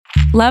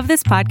Love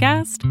this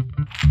podcast?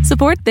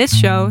 Support this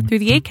show through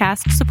the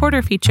Acast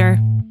supporter feature.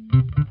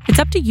 It's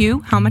up to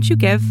you how much you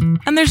give,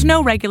 and there's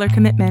no regular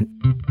commitment.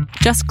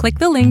 Just click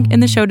the link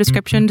in the show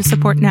description to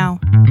support now.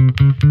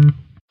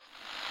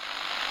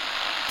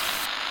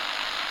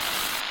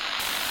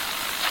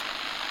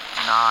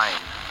 Nine,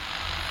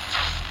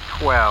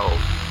 12,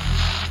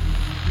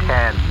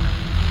 10,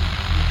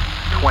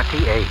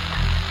 28,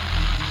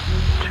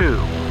 2,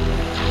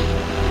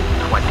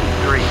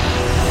 23.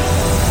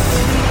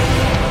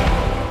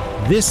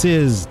 This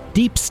is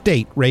Deep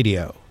State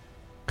Radio,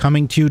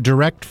 coming to you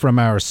direct from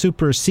our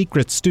super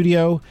secret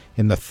studio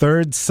in the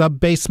third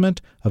sub-basement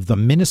of the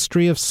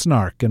Ministry of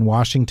Snark in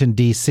Washington,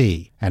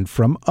 D.C., and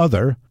from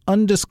other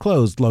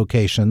undisclosed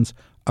locations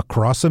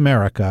across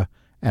America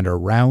and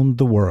around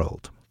the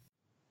world.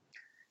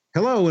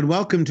 Hello, and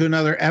welcome to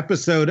another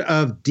episode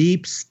of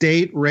Deep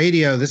State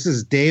Radio. This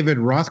is David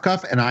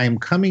Rothkopf, and I am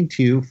coming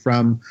to you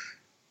from,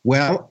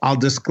 well, I'll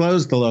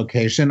disclose the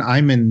location.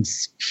 I'm in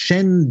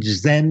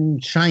Shenzhen,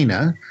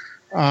 China.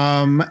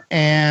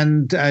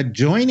 And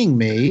joining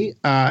me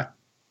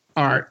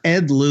are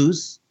Ed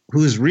Luce,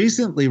 who has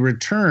recently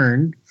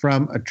returned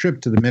from a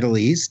trip to the Middle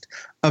East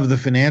of the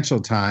Financial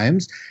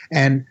Times,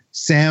 and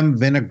Sam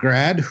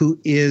Vinograd, who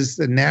is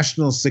the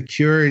national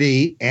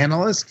security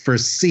analyst for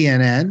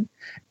CNN,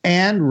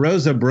 and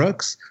Rosa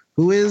Brooks,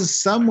 who is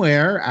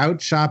somewhere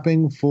out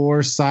shopping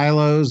for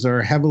silos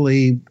or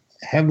heavily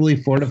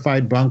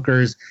fortified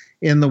bunkers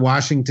in the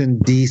Washington,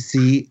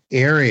 D.C.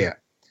 area.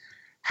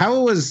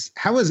 How was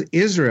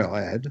Israel,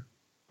 Ed?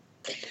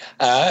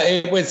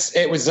 It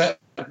was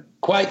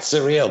quite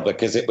surreal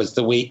because it was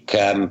the week,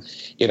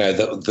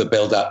 the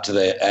build up to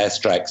the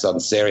airstrikes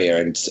on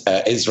Syria, and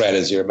Israel,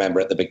 as you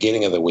remember, at the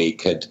beginning of the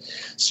week had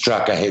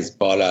struck a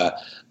Hezbollah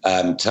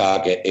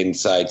target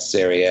inside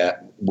Syria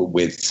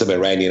with some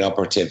Iranian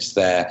operatives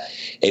there.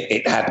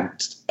 It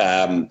hadn't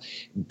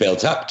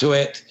built up to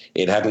it.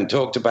 It hadn't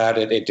talked about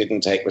it. It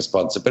didn't take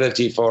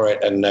responsibility for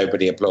it, and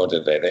nobody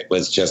applauded it. It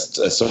was just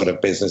a sort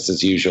of business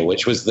as usual,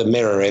 which was the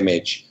mirror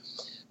image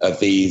of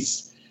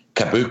these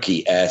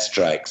kabuki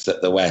airstrikes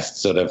that the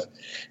West sort of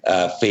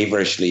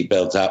feverishly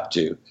built up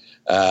to.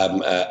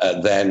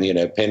 Then,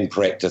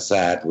 pinpricked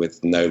Assad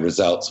with no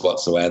results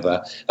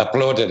whatsoever,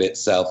 applauded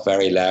itself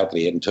very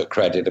loudly and took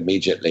credit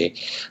immediately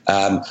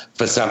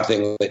for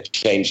something that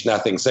changed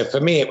nothing. So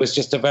for me, it was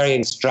just a very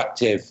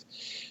instructive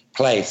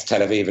place,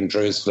 Tel Aviv and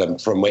Jerusalem,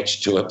 from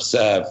which to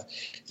observe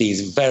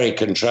these very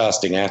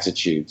contrasting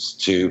attitudes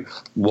to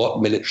what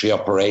military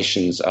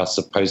operations are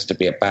supposed to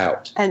be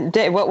about. And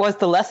Dave, what was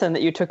the lesson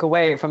that you took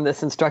away from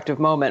this instructive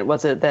moment?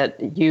 Was it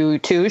that you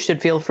too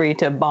should feel free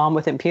to bomb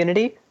with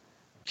impunity?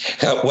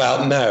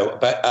 Well, no,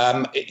 but,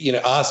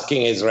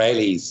 asking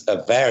Israelis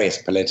of various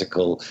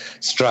political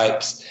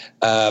stripes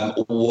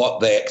what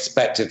they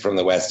expected from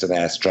the Western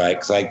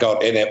airstrikes, I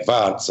got in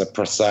advance a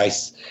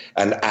precise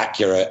and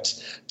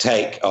accurate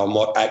take on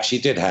what actually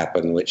did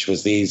happen, which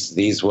was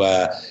these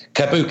were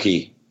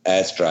kabuki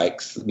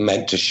airstrikes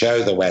meant to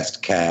show the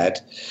West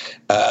cared,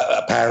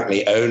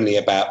 apparently only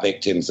about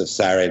victims of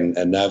sarin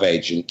and nerve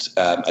agent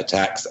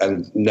attacks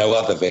and no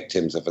other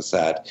victims of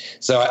Assad.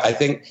 So I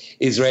think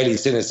Israeli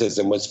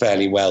cynicism was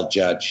fairly well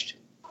judged.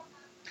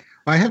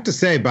 I have to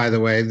say, by the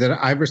way, that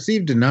I've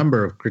received a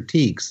number of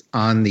critiques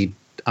on the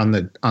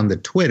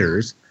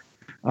Twitters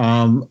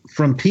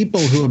from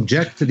people who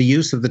object to the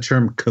use of the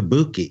term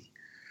kabuki,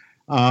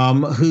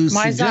 who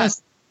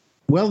suggest.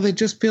 Well, they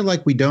just feel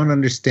like we don't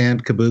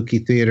understand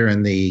kabuki theater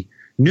and the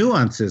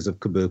nuances of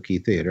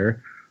kabuki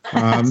theater.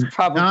 That's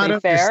probably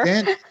not fair.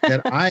 Understand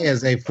that I,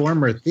 as a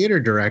former theater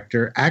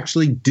director,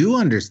 actually do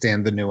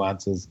understand the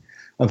nuances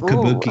of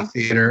kabuki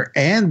theater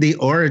and the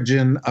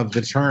origin of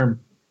the term,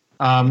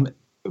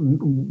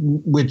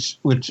 which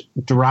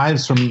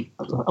derives from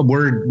a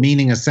word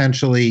meaning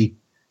essentially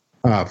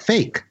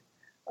fake.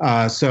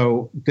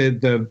 So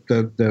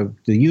the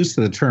use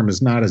of the term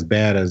is not as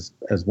bad as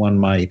one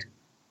might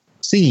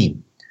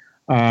seem,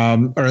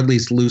 or at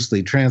least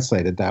loosely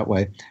translated that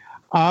way.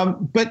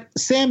 But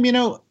Sam,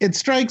 it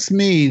strikes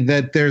me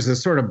that there's a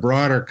sort of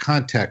broader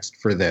context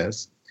for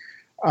this,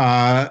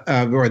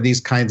 or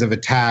these kinds of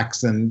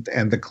attacks and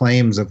the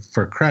claims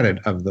for credit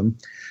of them,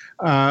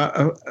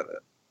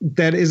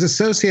 that is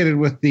associated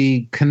with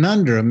the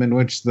conundrum in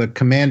which the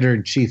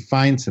commander-in-chief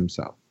finds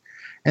himself.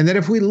 And that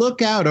if we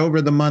look out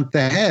over the month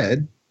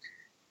ahead,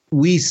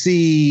 we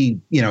see,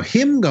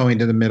 him going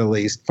to the Middle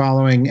East,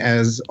 following,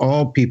 as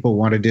all people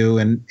want to do,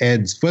 in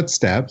Ed's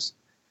footsteps,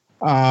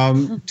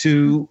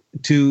 to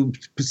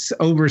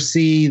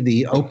oversee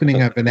the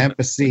opening of an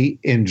embassy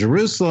in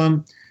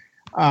Jerusalem,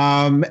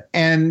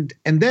 and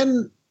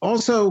then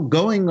also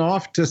going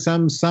off to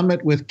some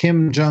summit with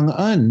Kim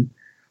Jong-un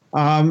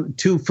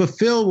to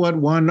fulfill what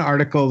one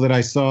article that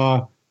I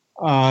saw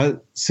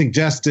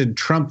suggested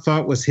Trump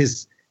thought was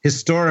his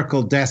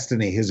historical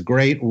destiny, his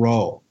great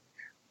role.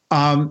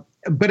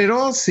 But it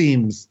all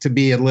seems to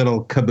be a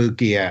little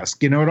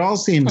kabuki-esque. It all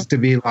seems to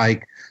be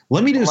like,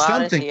 let me do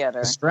something to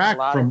distract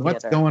from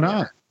what's going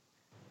on.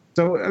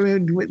 So, I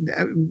mean,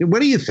 what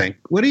do you think?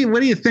 What do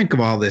you think of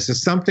all this?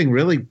 Is something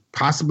really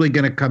possibly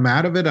going to come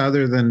out of it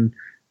other than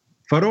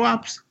photo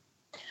ops?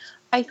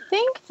 I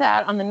think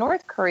that on the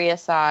North Korea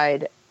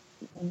side,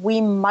 we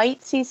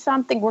might see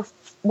something.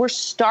 We're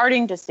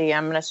starting to see,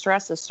 I'm going to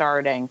stress the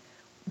starting,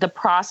 the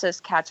process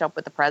catch up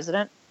with the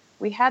president.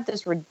 We had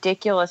this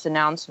ridiculous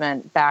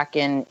announcement back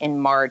in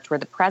March where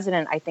the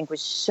president, I think,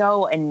 was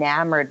so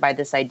enamored by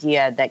this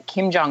idea that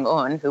Kim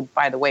Jong-un, who,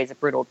 by the way, is a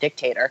brutal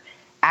dictator,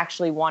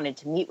 actually wanted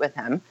to meet with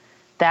him,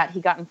 that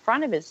he got in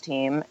front of his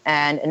team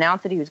and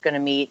announced that he was going to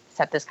meet,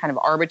 set this kind of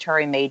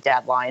arbitrary May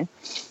deadline,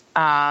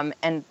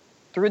 and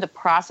threw the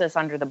process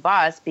under the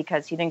bus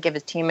because he didn't give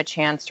his team a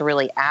chance to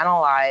really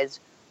analyze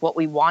what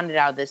we wanted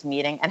out of this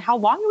meeting and how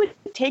long it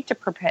would take to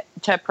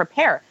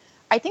prepare.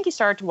 I think he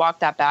started to walk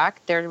that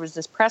back. There was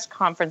this press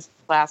conference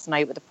last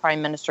night with the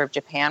Prime Minister of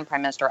Japan,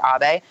 Prime Minister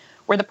Abe,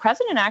 where the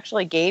president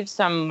actually gave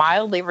some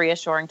mildly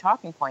reassuring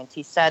talking points.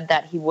 He said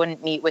that he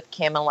wouldn't meet with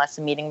Kim unless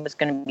the meeting was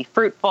going to be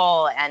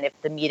fruitful, and if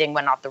the meeting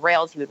went off the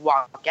rails, he would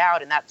walk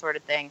out and that sort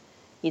of thing.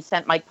 He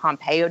sent Mike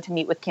Pompeo to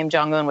meet with Kim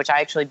Jong-un, which I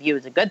actually view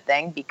as a good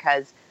thing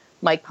because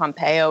Mike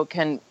Pompeo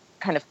can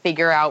kind of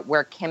figure out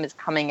where Kim is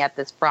coming at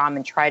this from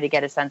and try to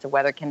get a sense of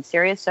whether Kim's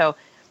serious. So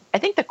I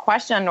think the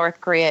question on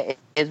North Korea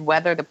is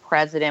whether the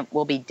president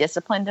will be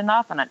disciplined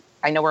enough, and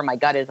I know where my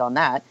gut is on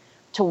that,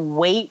 to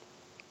wait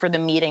for the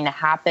meeting to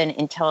happen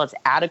until it's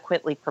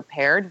adequately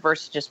prepared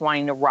versus just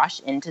wanting to rush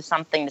into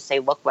something to say,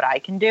 look what I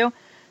can do.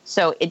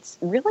 So it's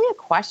really a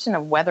question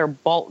of whether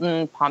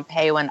Bolton,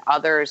 Pompeo, and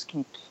others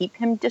can keep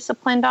him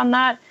disciplined on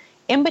that.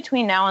 In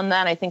between now and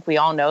then, I think we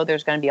all know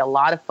there's going to be a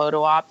lot of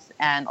photo ops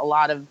and a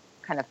lot of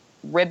kind of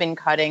ribbon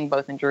cutting,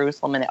 both in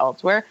Jerusalem and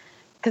elsewhere,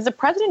 because the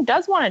president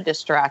does want to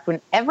distract.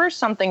 Whenever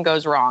something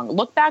goes wrong,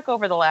 look back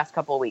over the last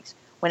couple of weeks,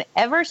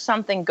 whenever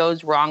something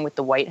goes wrong with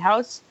the White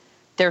House,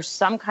 there's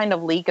some kind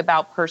of leak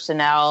about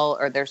personnel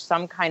or there's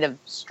some kind of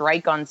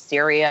strike on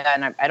Syria.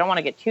 And I don't want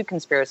to get too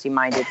conspiracy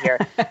minded here,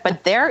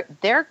 but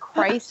their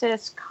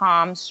crisis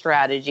comm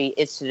strategy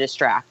is to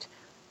distract.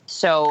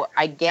 So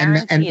I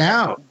guarantee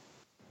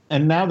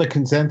And now the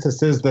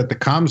consensus is that the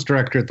comms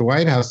director at the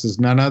White House is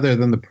none other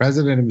than the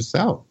president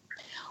himself,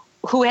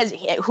 who has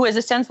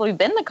essentially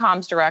been the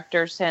comms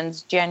director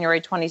since January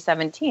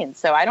 2017.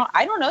 So I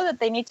don't know that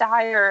they need to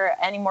hire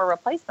any more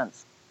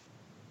replacements.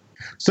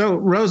 So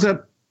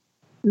Rosa,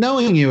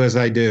 knowing you as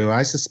I do,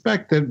 I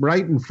suspect that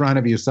right in front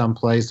of you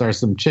someplace are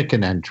some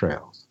chicken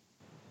entrails.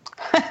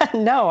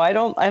 No, I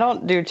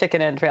don't do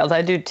chicken entrails.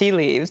 I do tea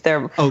leaves.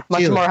 They're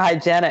much more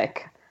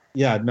hygienic.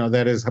 Yeah, no,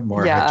 that is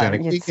more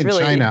hygienic. In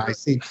really, China, I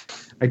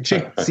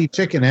see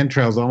chicken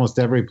entrails almost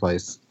every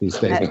place these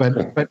days.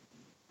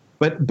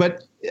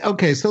 But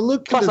okay. So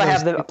look. Plus, I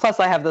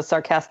have the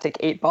sarcastic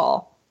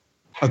 8-ball.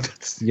 Oh,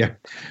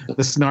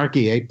 the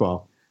snarky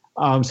 8-ball.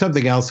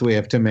 Something else we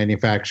have to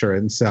manufacture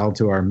and sell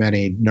to our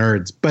many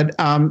nerds. But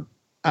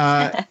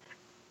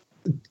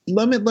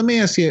let me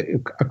ask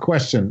you a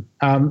question.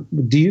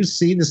 Do you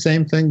see the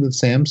same thing that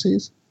Sam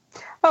sees?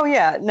 Oh,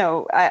 yeah.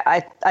 No, I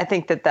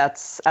think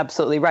that's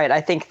absolutely right. I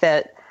think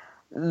that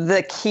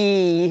the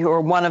key or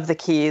one of the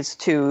keys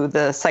to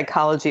the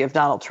psychology of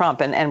Donald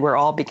Trump, and we're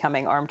all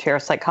becoming armchair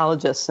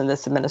psychologists in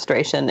this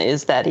administration,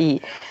 is that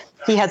he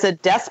has a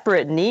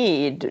desperate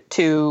need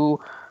to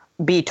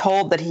be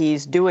told that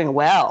he's doing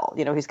well.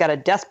 You know, he's got a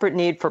desperate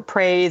need for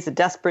praise, a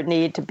desperate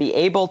need to be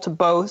able to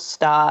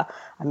boast.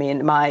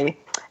 In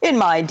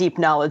my deep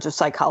knowledge of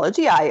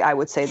psychology, I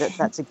would say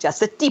that suggests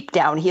that deep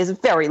down he has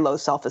very low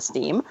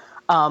self-esteem.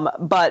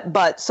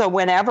 But so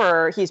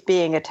whenever he's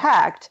being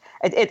attacked,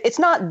 it's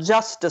not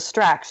just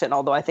distraction,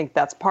 although I think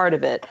that's part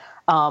of it,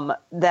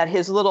 that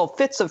his little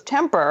fits of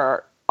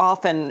temper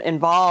often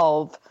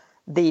involve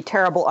the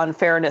terrible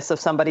unfairness of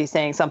somebody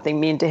saying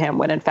something mean to him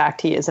when in fact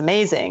he is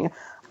amazing.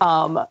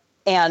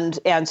 And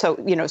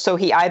so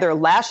he either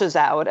lashes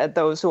out at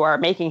those who are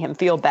making him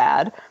feel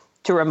bad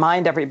to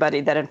remind everybody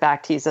that, in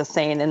fact, he's a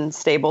sane and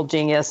stable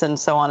genius and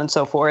so on and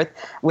so forth,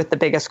 with the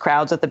biggest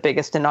crowds at the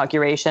biggest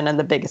inauguration and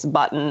the biggest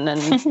button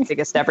and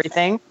biggest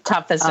everything.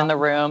 Toughest in the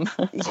room.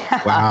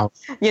 Yeah. Wow.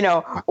 You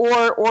know,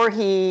 or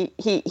he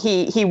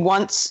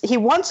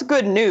wants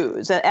good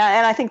news. And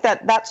I think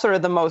that that's sort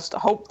of the most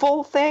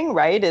hopeful thing,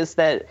 right, is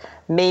that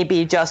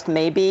maybe, just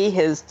maybe,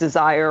 his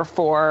desire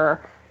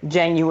for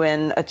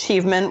genuine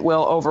achievement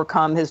will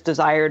overcome his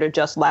desire to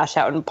just lash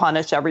out and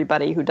punish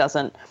everybody who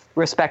doesn't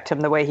respect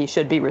him the way he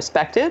should be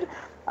respected.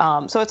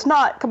 So it's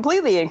not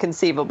completely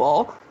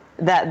inconceivable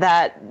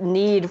that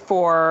need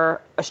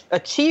for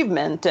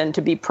achievement and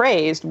to be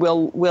praised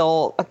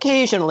will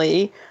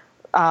occasionally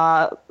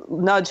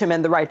nudge him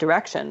in the right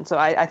direction. So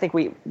I think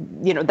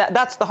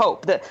that's the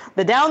hope.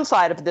 The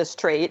downside of this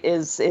trait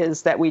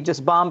is that we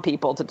just bomb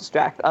people to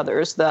distract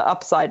others. The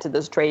upside to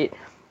this trait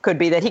could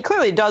be that he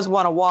clearly does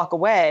want to walk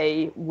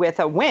away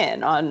with a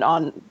win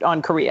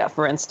on Korea,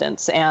 for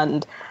instance.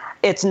 And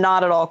it's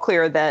not at all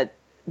clear that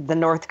the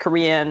North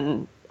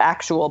Korean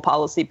actual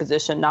policy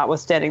position,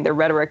 notwithstanding their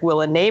rhetoric,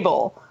 will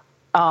enable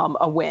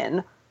a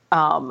win.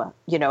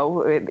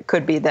 It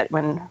could be that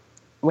when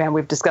when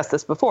we've discussed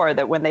this before,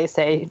 that when they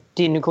say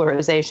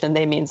denuclearization,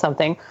 they mean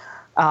something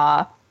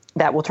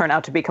that will turn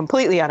out to be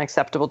completely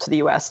unacceptable to the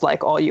U.S.,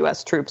 like all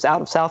U.S. troops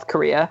out of South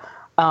Korea.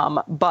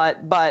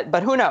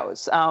 But who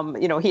knows?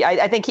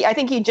 I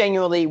think he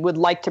genuinely would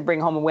like to bring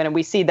home a win, and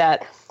we see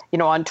that.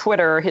 On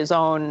Twitter, his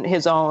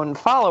own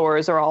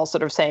followers are all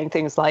sort of saying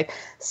things like,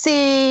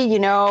 "See,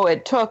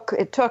 it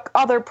took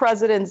other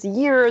presidents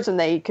years, and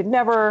they could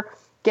never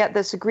get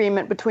this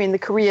agreement between the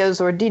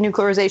Koreas or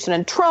denuclearization,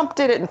 and Trump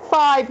did it in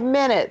 5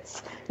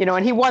 minutes."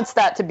 And he wants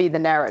that to be the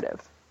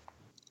narrative.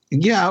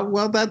 Yeah,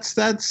 well, that's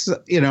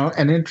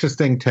an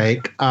interesting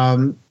take.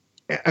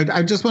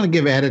 I just want to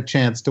give Ed a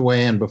chance to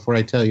weigh in before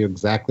I tell you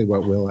exactly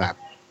what will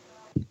happen.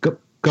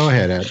 Go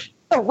ahead, Ed.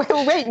 Oh,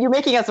 wait, you're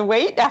making us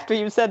wait after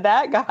you said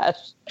that?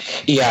 Gosh.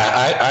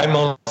 Yeah, I'm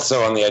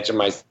also on the edge of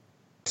my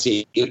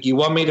seat. You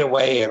want me to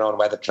weigh in on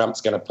whether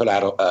Trump's going to pull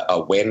out a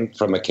win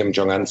from a Kim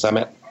Jong-un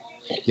summit?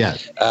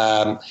 Yes.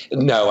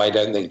 No, I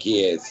don't think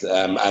he is.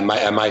 And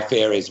my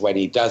fear is when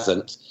he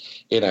doesn't,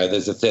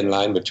 there's a thin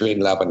line between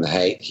love and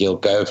hate. He'll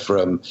go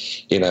from,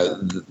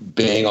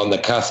 being on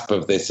the cusp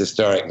of this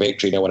historic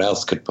victory no one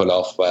else could pull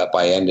off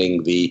by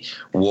ending the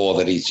war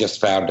that he's just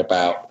found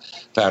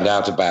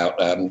out about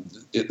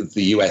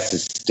the U.S.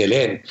 is still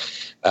in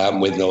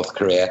with North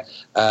Korea,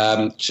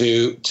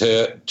 to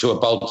a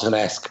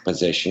Bolton-esque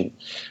position,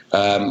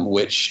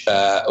 which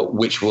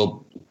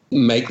will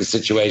make the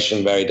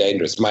situation very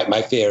dangerous.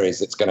 My fear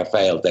is it's going to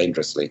fail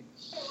dangerously.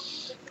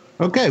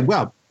 Okay,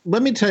 well,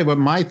 let me tell you what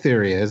my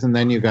theory is, and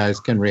then you guys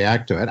can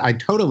react to it. I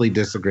totally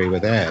disagree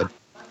with Ed.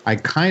 I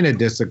kind of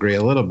disagree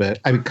a little bit.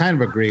 I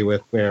kind of agree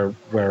with where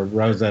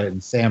Rosa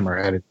and Sam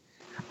are headed.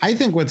 I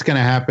think what's going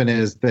to happen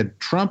is that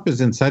Trump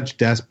is in such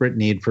desperate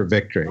need for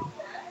victory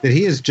that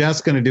he is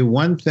just going to do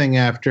one thing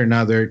after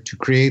another to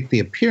create the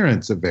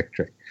appearance of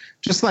victory,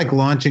 just like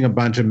launching a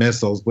bunch of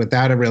missiles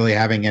without really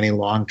having any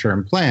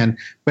long-term plan.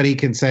 But he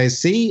can say,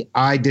 see,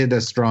 I did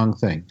a strong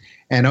thing.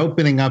 And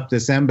opening up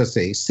this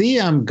embassy, see,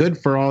 I'm good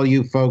for all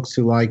you folks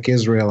who like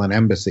Israel and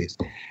embassies.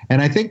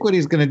 And I think what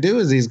he's going to do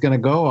is he's going to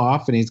go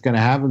off and he's going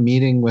to have a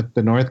meeting with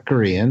the North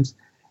Koreans.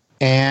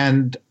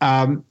 And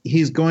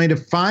he's going to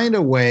find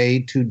a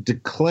way to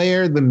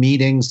declare the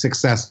meeting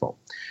successful.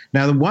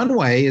 Now, the one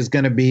way is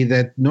going to be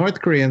that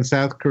North Korea and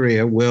South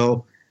Korea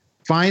will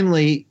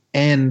finally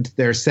end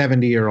their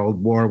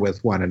 70-year-old war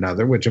with one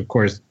another, which, of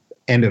course,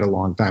 ended a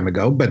long time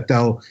ago, but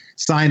they'll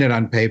sign it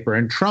on paper.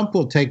 And Trump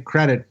will take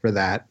credit for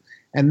that.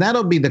 And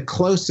that'll be the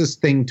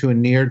closest thing to a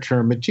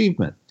near-term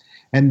achievement.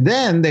 And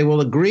then they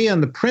will agree on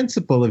the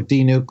principle of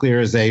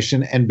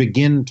denuclearization and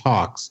begin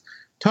talks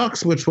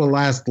which will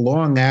last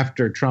long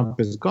after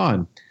Trump is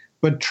gone.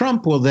 But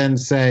Trump will then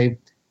say,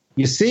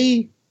 you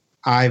see,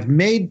 I've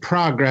made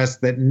progress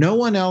that no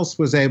one else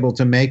was able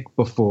to make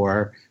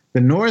before.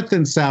 The North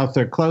and South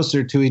are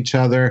closer to each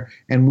other,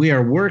 and we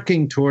are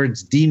working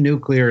towards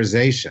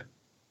denuclearization.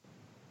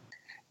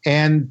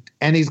 And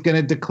he's going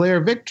to declare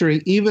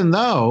victory, even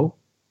though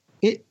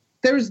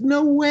there's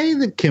no way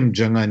that Kim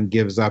Jong-un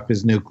gives up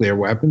his nuclear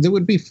weapons. It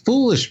would be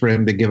foolish for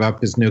him to give up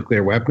his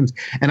nuclear weapons.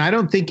 And I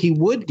don't think he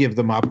would give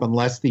them up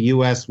unless the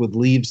U.S. would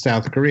leave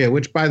South Korea,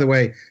 which, by the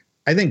way,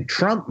 I think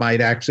Trump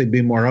might actually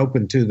be more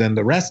open to than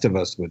the rest of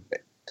us would be.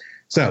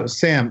 So,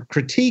 Sam,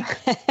 critique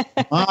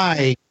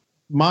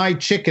my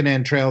chicken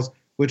entrails,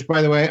 which,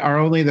 by the way, are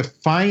only the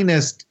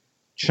finest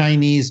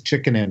Chinese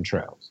chicken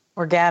entrails.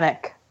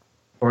 Organic.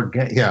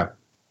 Yeah.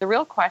 The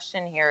real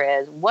question here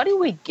is, what do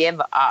we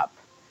give up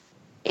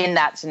in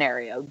that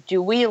scenario?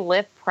 Do we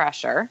lift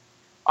pressure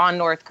on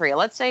North Korea?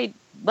 Let's say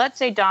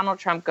Donald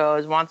Trump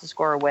wants to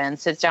score a win,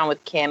 sits down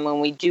with Kim, and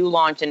we do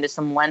launch into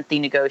some lengthy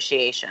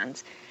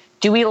negotiations.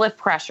 Do we lift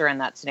pressure in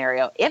that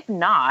scenario? If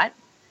not,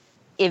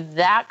 if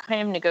that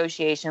kind of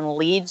negotiation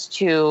leads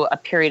to a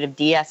period of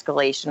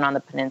de-escalation on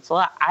the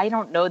peninsula, I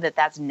don't know that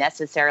that's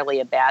necessarily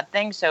a bad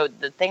thing. So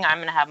the thing I'm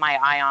going to have my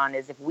eye on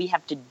is if we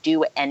have to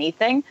do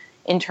anything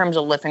in terms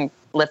of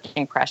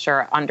lifting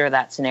pressure under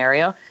that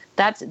scenario.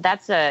 That's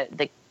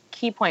the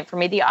key point for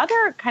me. The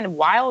other kind of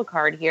wild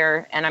card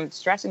here, and I'm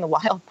stressing the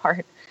wild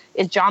part,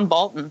 is John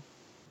Bolton,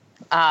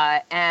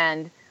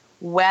 and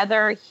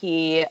whether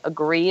he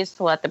agrees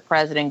to let the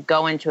president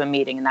go into a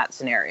meeting in that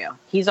scenario.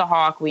 He's a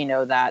hawk, we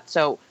know that.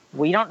 So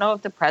we don't know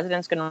if the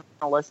president's going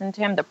to listen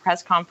to him. The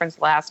press conference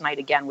last night,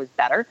 again, was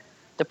better.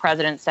 The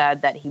president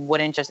said that he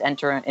wouldn't just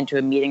enter into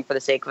a meeting for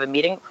the sake of a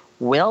meeting.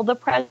 Will the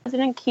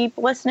president keep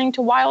listening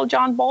to wild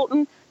John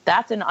Bolton?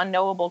 That's an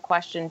unknowable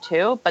question,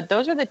 too. But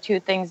those are the two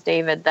things,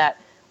 David, that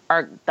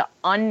are the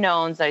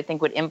unknowns that I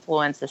think would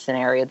influence the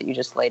scenario that you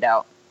just laid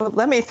out. Well,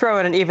 let me throw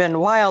in an even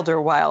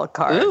wilder wild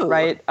card,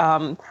 right?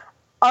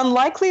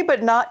 Unlikely,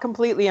 but not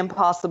completely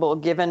impossible,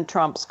 given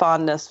Trump's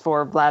fondness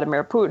for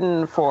Vladimir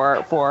Putin,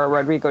 for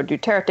Rodrigo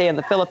Duterte in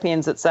the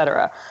Philippines, et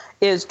cetera,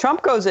 is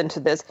Trump goes into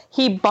this,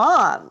 he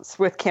bonds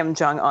with Kim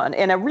Jong-un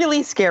in a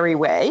really scary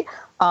way.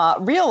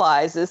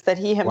 realizes that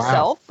he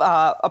himself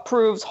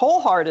approves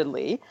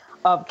wholeheartedly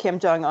of Kim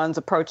Jong-un's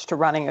approach to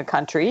running a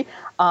country,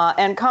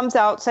 and comes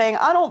out saying,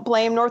 I don't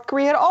blame North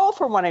Korea at all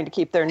for wanting to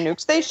keep their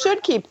nukes. They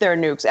should keep their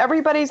nukes.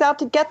 Everybody's out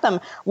to get them,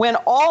 when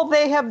all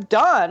they have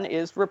done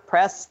is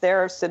repress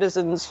their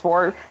citizens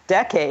for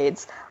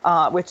decades,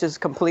 which is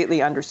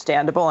completely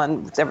understandable,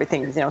 and it's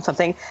everything,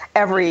 something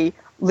every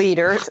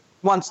leader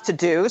wants to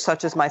do,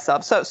 such as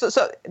myself. So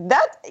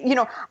that,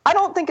 I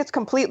don't think it's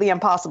completely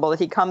impossible that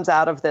he comes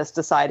out of this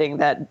deciding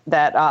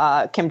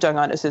that Kim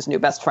Jong-un is his new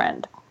best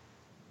friend.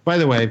 By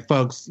the way,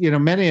 folks,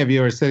 many of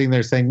you are sitting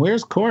there saying,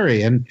 where's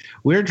Corey? And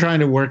we're trying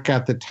to work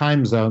out the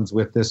time zones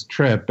with this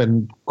trip.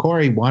 And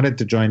Corey wanted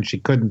to join. She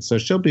couldn't. So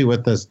she'll be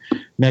with us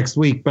next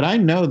week. But I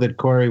know that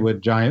Corey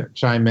would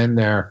chime in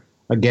there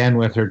again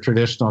with her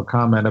traditional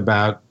comment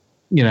about,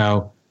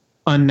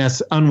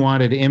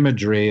 unwanted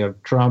imagery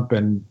of Trump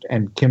and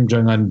Kim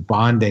Jong-un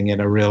bonding in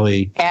a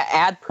really...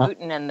 Add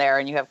Putin in there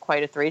and you have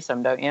quite a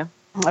threesome, don't you?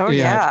 Oh,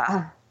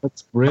 yeah.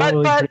 It's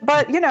really,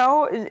 but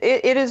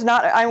it is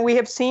not. We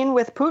have seen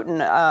with Putin,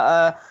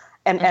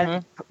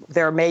 and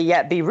there may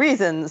yet be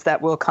reasons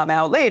that will come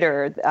out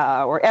later,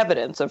 or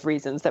evidence of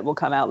reasons that will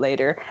come out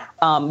later.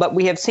 But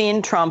we have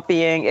seen Trump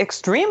being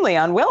extremely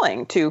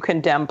unwilling to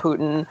condemn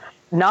Putin,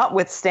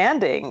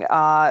 notwithstanding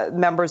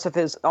members of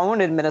his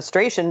own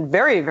administration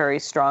very, very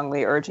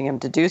strongly urging him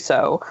to do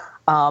so.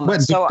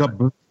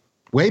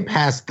 Way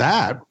past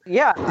that.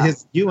 Yeah.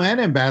 His UN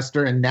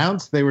ambassador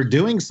announced they were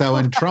doing so,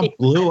 and Trump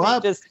blew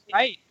up.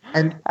 Right.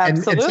 And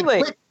absolutely.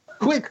 And said,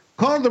 quick,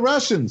 call the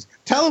Russians.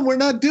 Tell them we're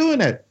not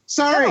doing it.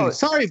 Sorry,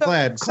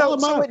 Vlad. Call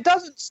them up. So it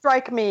doesn't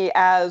strike me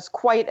as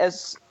quite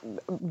as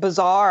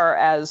bizarre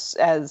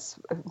as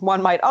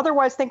one might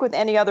otherwise think with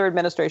any other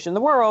administration in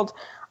the world,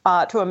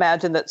 to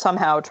imagine that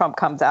somehow Trump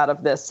comes out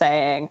of this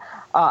saying,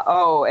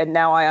 and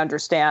now I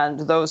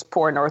understand those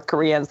poor North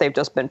Koreans, they've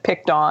just been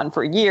picked on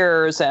for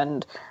years,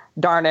 and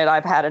darn it,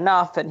 I've had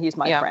enough, and he's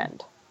my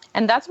friend.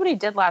 And that's what he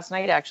did last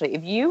night, actually.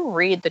 If you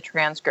read the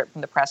transcript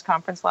from the press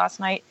conference last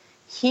night,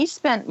 he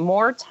spent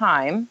more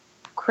time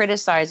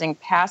criticizing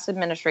past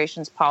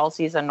administration's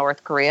policies on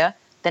North Korea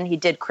than he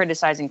did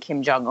criticizing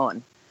Kim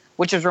Jong-un,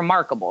 which is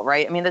remarkable,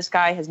 right? I mean, this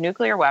guy has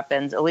nuclear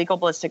weapons, illegal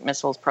ballistic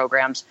missiles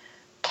programs,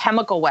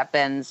 chemical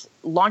weapons,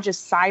 launches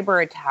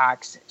cyber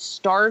attacks,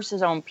 starves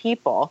his own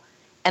people,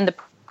 and the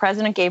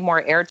president gave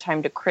more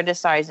airtime to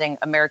criticizing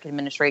American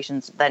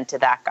administrations than to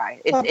that guy.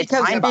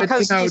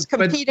 Because he's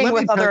competing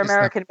with other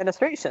American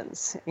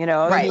administrations.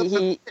 Right.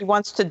 He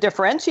wants to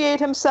differentiate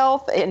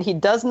himself, and he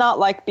does not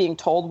like being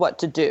told what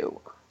to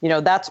do.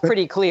 That's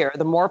pretty clear.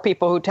 The more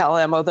people who tell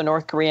him, the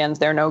North Koreans,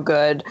 they're no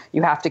good,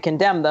 you have to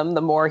condemn them,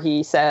 the more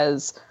he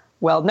says,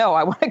 well, no,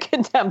 I want to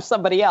condemn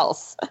somebody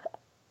else.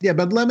 Yeah,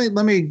 but let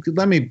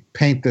me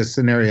paint this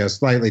scenario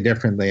slightly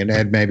differently, and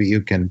Ed, maybe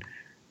you can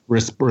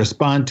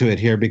respond to it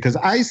here, because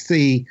I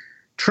see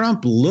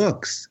Trump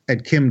looks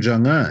at Kim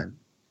Jong-un,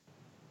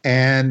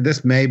 and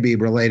this may be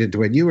related to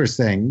what you were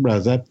saying,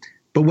 Rosa,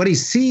 but what he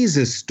sees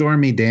is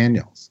Stormy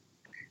Daniels.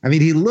 I mean,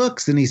 he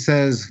looks and he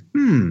says,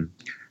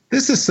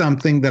 this is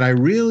something that I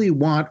really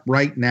want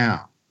right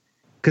now,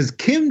 because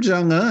Kim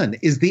Jong-un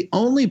is the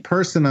only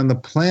person on the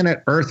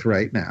planet Earth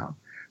right now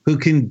who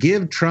can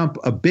give Trump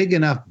a big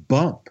enough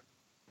bump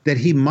that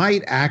he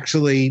might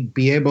actually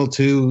be able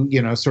to,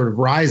 sort of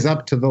rise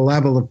up to the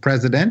level of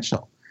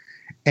presidential.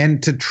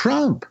 And to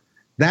Trump,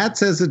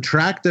 that's as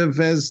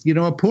attractive as,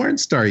 a porn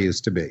star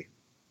used to be.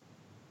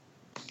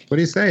 What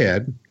do you say,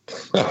 Ed?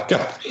 Oh,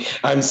 God,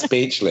 I'm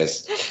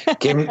speechless.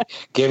 Kim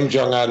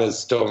Jong-un as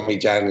Stormy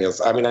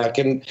Daniels. I mean, I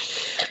can,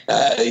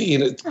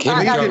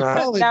 Kim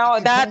Jong-un. Now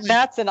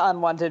that's an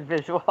unwanted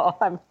visual.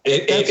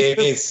 It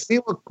is.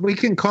 We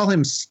can call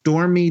him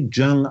Stormy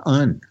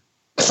Jong-un.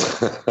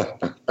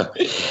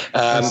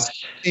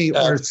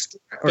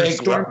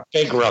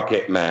 Big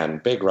rocket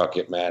man.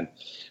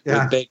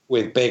 Yeah.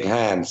 with big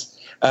hands.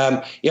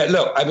 Look,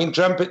 I mean,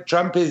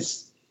 Trump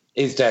is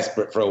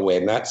desperate for a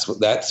win. That's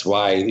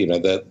why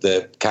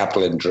the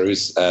capital in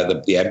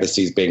Jerusalem, the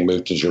embassy is being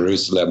moved to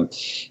Jerusalem.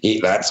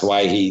 That's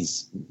why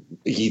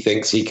he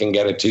thinks he can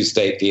get a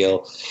two-state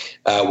deal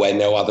where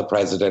no other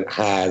president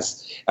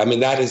has. I mean,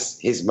 that is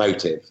his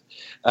motive.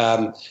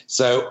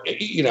 So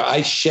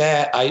I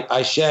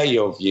share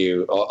your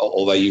view,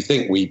 although you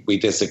think we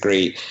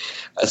disagree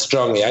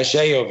strongly. I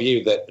share your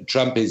view that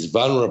Trump is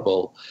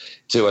vulnerable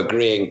to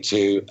agreeing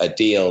to a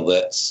deal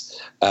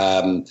that's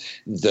going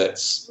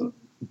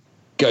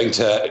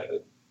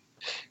to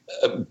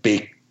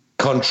be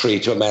contrary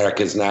to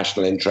America's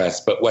national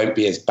interests, but won't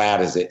be as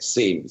bad as it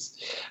seems,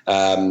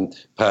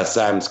 per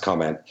Sam's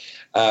comment.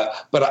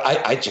 But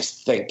I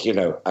just think,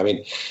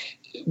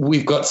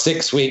 we've got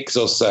 6 weeks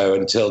or so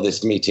until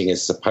this meeting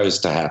is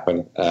supposed to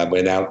happen.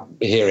 We're now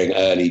hearing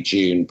early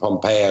June.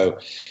 Pompeo,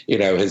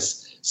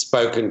 has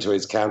spoken to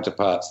his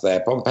counterparts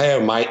there.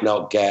 Pompeo might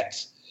not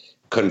get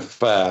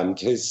confirmed.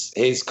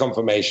 His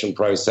confirmation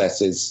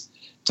process is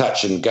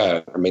touch and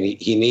go. I mean,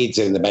 he needs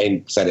in the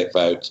main Senate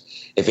vote,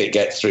 if it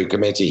gets through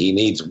committee, he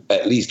needs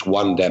at least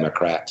one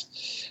Democrat.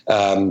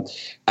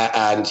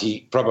 And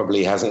he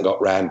probably hasn't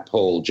got Rand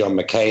Paul. John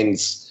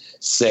McCain's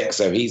sick,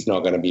 so he's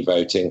not going to be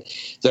voting.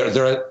 There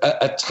are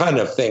a ton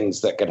of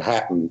things that could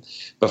happen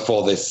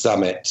before this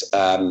summit,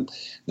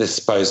 this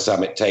supposed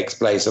summit takes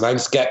place, and I'm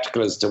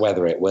skeptical as to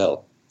whether it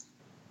will.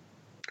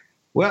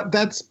 Well,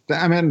 that's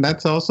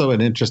also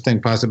an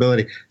interesting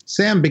possibility,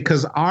 Sam,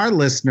 because our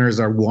listeners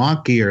are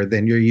wonkier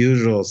than your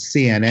usual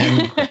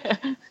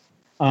CNN.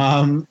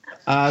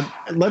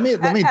 Let me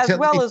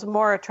as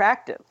more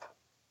attractive.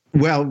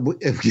 Well,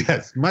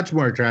 yes, much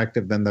more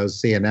attractive than those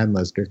CNN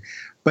listeners.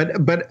 But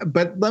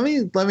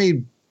let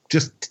me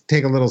just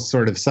take a little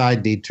sort of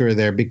side detour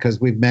there, because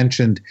we've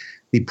mentioned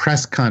the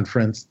press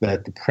conference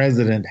that the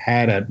president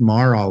had at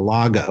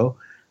Mar-a-Lago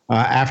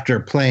after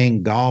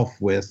playing golf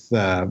with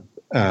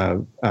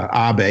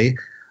Abe,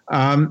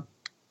 and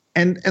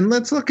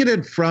let's look at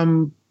it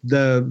from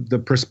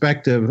the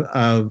perspective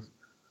of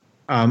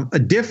a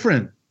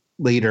different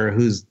leader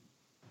who's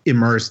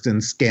immersed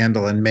in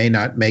scandal and may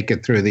not make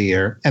it through the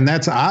year, and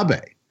that's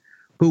Abe,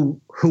 who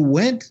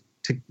went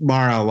to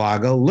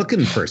Mar-a-Lago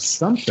looking for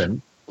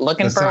something,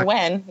 for a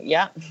win,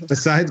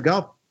 besides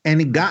golf,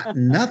 and he got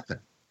nothing.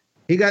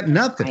 He got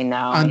nothing. I know.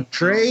 On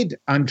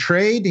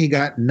trade, he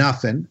got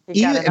nothing.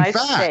 He got a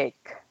nice steak.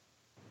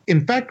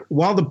 In fact,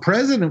 while the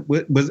president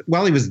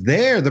while he was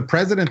there, the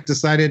president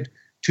decided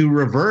to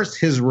reverse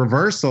his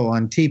reversal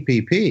on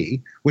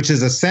TPP, which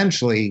is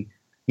essentially,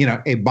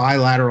 a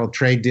bilateral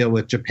trade deal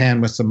with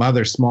Japan with some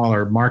other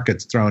smaller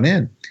markets thrown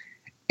in.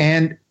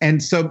 And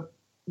so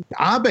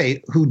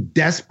Abe, who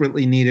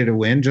desperately needed a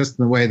win, just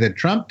in the way that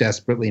Trump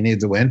desperately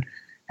needs a win,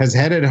 has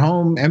headed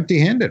home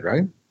empty-handed,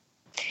 right?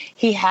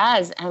 He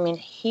has. I mean,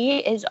 he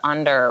is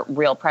under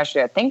real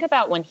pressure. Think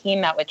about when he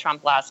met with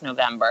Trump last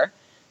November.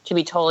 To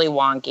be totally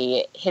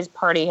wonky, his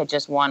party had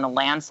just won a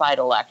landslide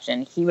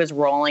election. He was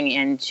rolling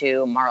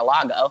into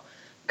Mar-a-Lago,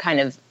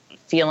 kind of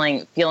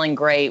feeling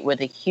great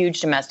with a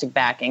huge domestic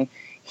backing.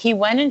 He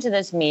went into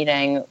this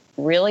meeting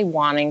really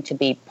wanting to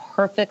be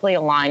perfectly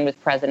aligned with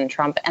President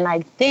Trump, and I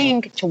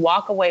think to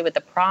walk away with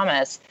the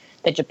promise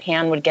that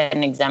Japan would get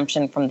an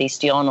exemption from the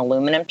steel and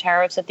aluminum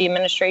tariffs that the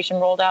administration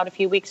rolled out a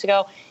few weeks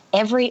ago.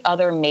 Every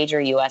other major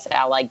U.S.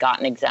 ally got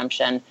an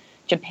exemption.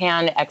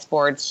 Japan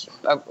exports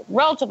a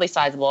relatively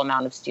sizable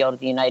amount of steel to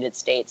the United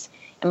States.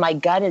 And my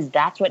gut is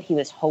that's what he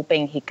was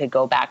hoping he could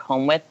go back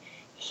home with.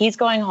 He's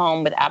going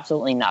home with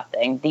absolutely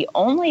nothing. The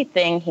only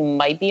thing he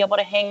might be able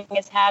to hang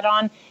his hat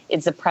on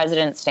is the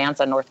president's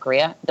stance on North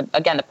Korea.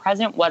 The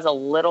president was a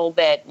little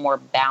bit more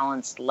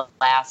balanced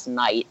last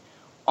night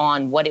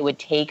on what it would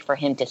take for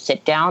him to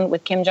sit down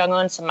with Kim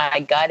Jong-un. So my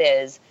gut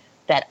is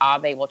that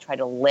Abe will try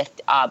to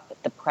lift up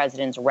the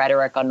president's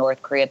rhetoric on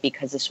North Korea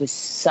because this was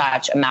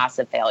such a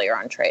massive failure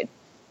on trade.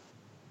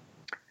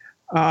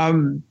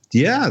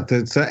 Yeah,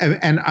 that's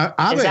and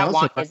Abe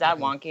is that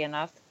wonky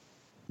enough?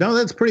 No,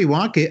 that's pretty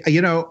wonky.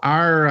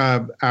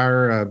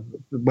 Our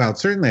well,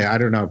 certainly I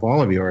don't know if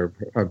all of you are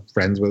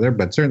friends with her,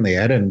 but certainly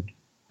Ed and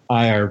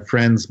I are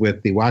friends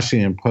with the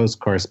Washington Post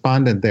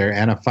correspondent there,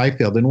 Anna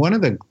Fifield. And one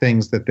of the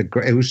things that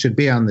who should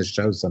be on the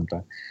show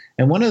sometime.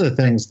 And one of the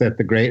things that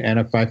the great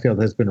Anna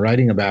Fifield has been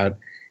writing about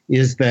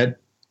is that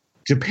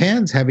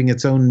Japan's having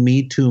its own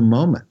Me Too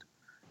moment,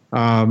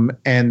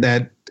 and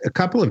that a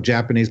couple of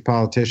Japanese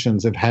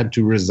politicians have had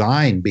to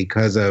resign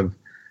because of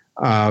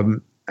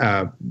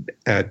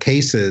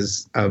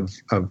cases of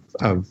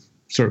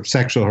sort of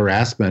sexual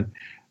harassment.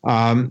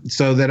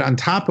 So that on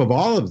top of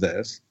all of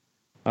this,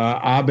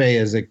 Abe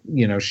is,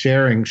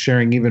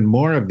 sharing even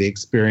more of the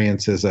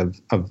experiences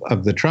of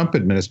the Trump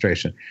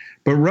administration.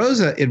 But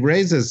Rosa, it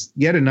raises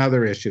yet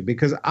another issue,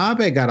 because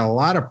Abe got a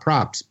lot of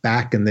props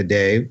back in the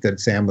day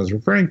that Sam was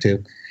referring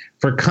to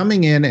for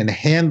coming in and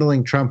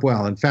handling Trump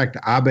well. In fact,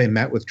 Abe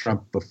met with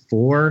Trump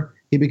before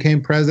he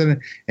became president,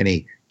 and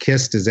he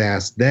kissed his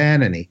ass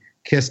then, and he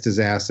kissed his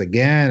ass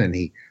again, and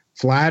he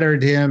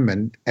flattered him.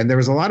 And there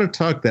was a lot of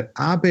talk that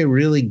Abe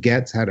really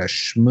gets how to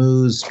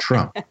schmooze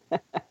Trump.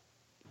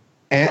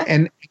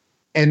 And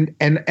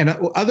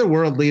other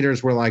world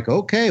leaders were like,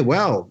 okay,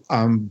 well,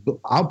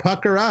 I'll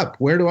pucker up.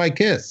 Where do I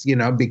kiss?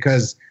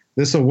 Because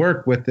this will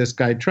work with this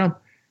guy Trump.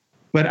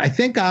 But I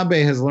think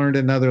Abe has learned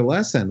another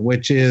lesson,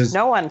 which is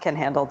no one can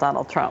handle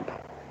Donald Trump,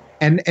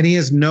 and he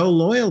has no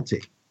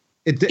loyalty.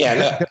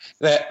 The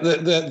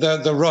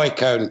Roy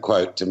Cohn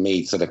quote to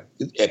me sort of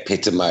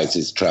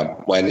epitomizes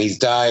Trump when he's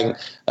dying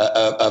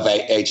of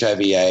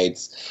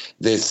HIV/AIDS.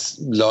 This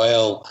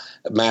loyal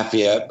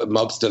mafia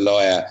mobster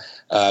lawyer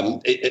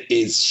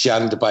is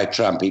shunned by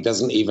Trump. He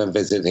doesn't even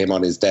visit him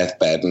on his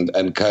deathbed.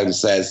 And Cohn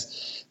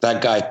says,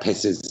 that guy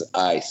pisses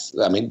ice.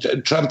 I mean,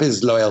 Trump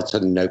is loyal to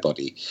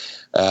nobody.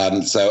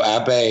 So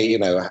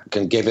Abe,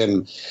 can give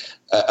him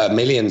a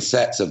million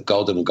sets of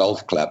golden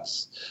golf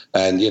clubs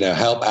and,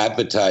 help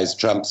advertise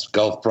Trump's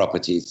golf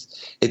properties.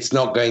 It's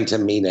not going to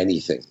mean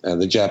anything.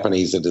 And the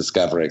Japanese are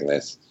discovering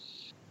this.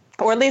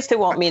 Or at least it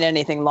won't mean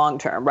anything long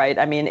term, right?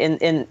 I mean,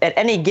 at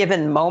any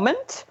given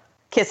moment,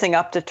 kissing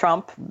up to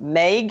Trump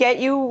may get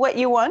you what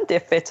you want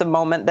if it's a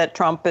moment that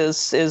Trump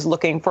is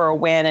looking for a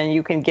win and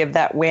you can give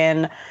that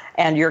win,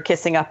 and your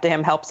kissing up to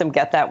him helps him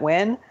get that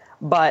win.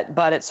 But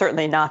it's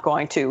certainly not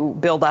going to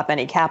build up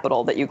any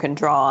capital that you can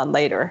draw on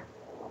later.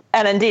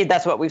 And indeed,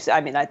 that's what we've seen.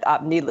 I mean,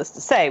 needless to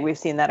say, we've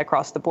seen that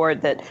across the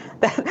board,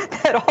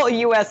 that all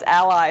U.S.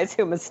 allies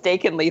who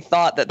mistakenly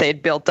thought that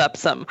they'd built up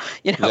some,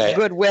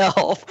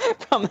 goodwill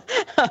from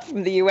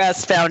the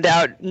U.S. found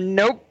out,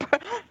 nope.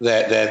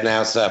 They're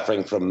now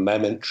suffering from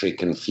momentary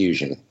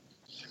confusion.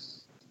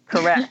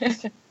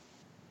 Correct.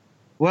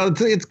 Well,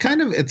 it's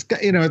kind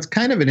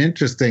of an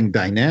interesting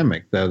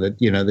dynamic, though, that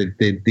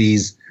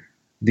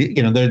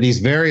there are these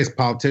various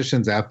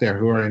politicians out there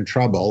who are in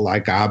trouble,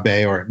 like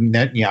Abe or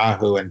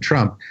Netanyahu and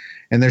Trump,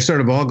 and they're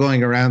sort of all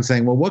going around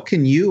saying, well, what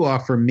can you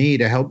offer me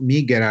to help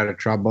me get out of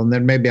trouble? And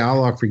then maybe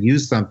I'll offer you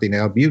something to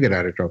help you get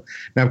out of trouble.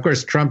 Now, of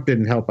course, Trump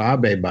didn't help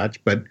Abe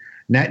much, but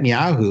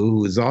Netanyahu,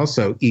 who is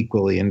also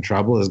equally in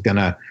trouble, is going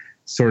to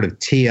sort of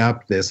tee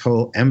up this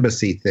whole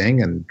embassy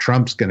thing, and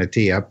Trump's going to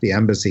tee up the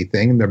embassy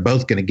thing, and they're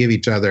both going to give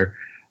each other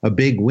a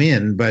big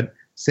win. But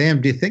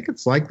Sam, do you think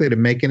it's likely to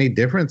make any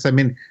difference? I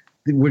mean,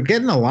 we're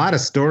getting a lot of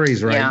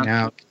stories right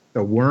now.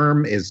 The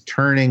worm is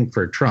turning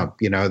for Trump,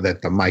 that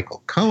the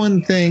Michael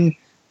Cohen thing,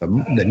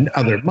 the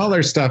other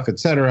Mueller stuff, et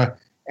cetera.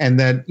 And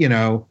that,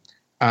 the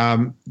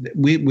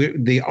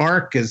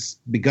arc has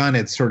begun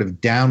its sort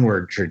of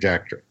downward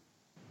trajectory.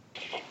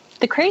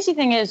 The crazy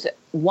thing is,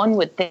 one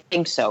would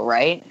think so,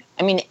 right?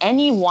 I mean,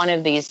 any one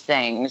of these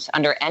things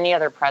under any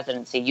other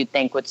presidency you'd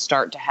think would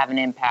start to have an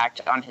impact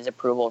on his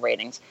approval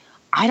ratings.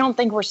 I don't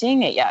think we're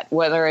seeing it yet,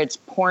 whether it's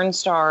porn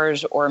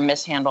stars or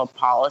mishandled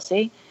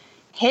policy.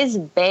 His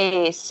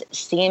base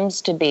seems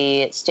to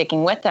be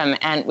sticking with him.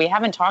 And we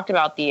haven't talked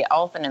about the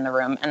elephant in the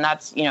room, and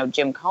that's,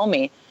 Jim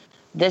Comey.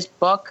 This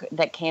book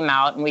that came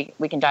out, and we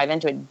can dive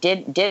into it,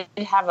 did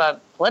have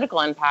a political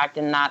impact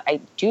in that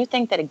I do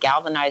think that it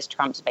galvanized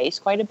Trump's base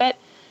quite a bit.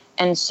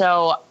 And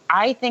so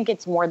I think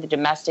it's more the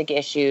domestic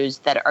issues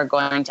that are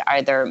going to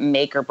either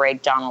make or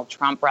break Donald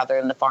Trump rather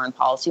than the foreign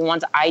policy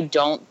ones. I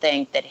don't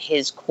think that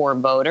his core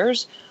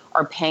voters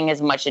are paying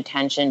as much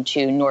attention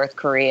to North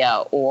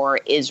Korea or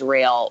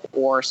Israel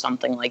or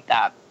something like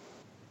that.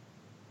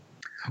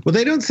 Well,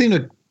 they don't seem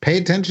to pay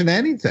attention to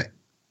anything.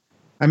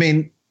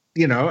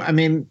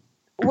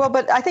 Well,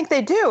 but I think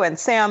they do, and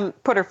Sam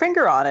put her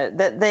finger on it,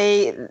 that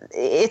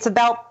it's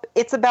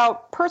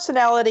about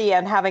personality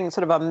and having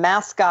sort of a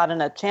mascot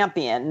and a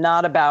champion,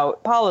 not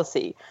about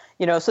policy.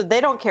 So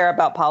they don't care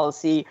about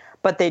policy,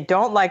 but they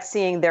don't like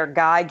seeing their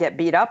guy get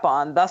beat up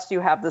on. Thus, you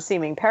have the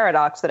seeming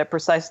paradox that at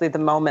precisely the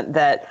moment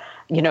that,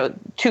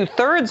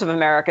 2/3 of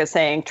America is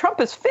saying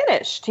Trump is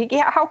finished,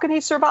 how can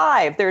he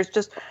survive? There's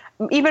just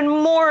even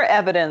more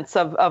evidence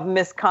of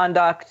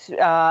misconduct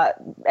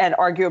and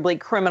arguably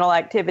criminal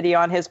activity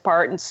on his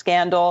part and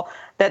scandal,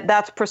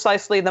 that's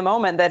precisely the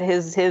moment that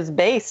his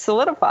base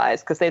solidifies,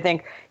 because they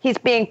think he's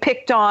being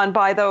picked on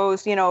by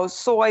those,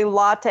 soy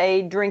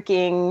latte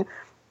drinking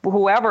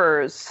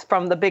whoever's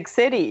from the big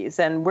cities,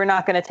 and we're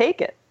not going to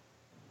take it.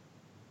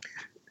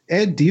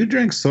 Ed, do you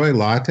drink soy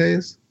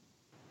lattes?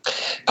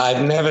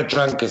 I've never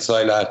drunk a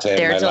soy latte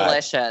They're in my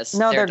delicious. Life.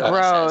 No, they're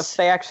gross.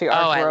 They actually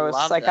are gross.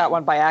 I got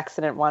one by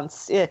accident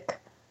once. Ick.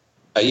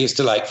 I used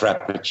to like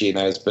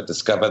frappuccinos, but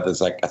discovered there's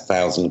like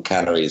 1,000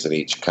 calories in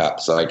each cup,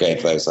 so I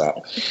gave those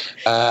up.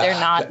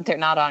 They're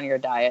not on your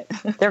diet.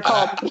 They're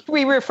called.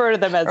 We refer to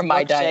them as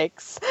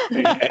milkshakes.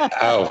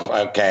 Oh,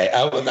 okay.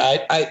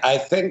 I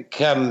think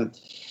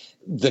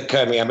the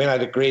Comey. I mean,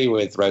 I'd agree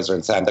with Rosa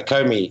and Sam. The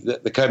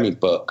Comey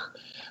book.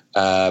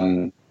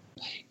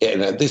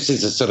 This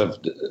is a sort of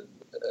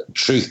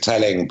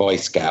truth-telling Boy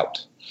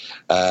Scout,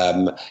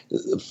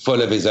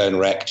 full of his own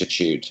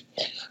rectitude,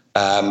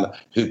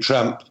 who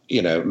Trump,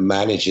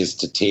 manages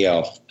to tee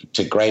off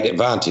to great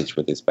advantage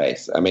with his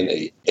base. I mean,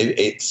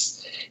 it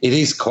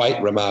is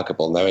quite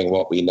remarkable, knowing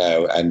what we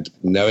know and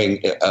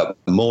knowing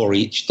more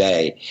each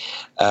day,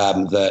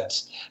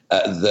 that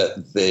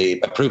the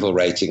approval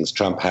ratings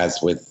Trump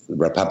has with the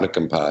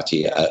Republican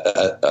Party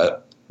are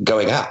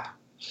going up.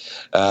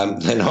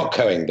 They're not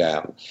going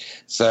down.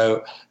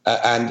 So,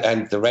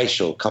 and the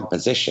racial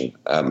composition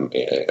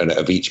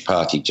of each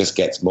party just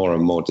gets more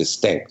and more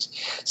distinct.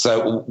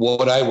 So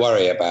what I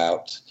worry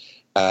about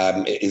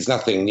is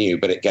nothing new,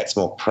 but it gets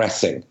more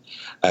pressing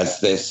as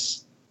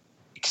this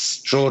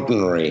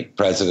extraordinary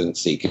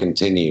presidency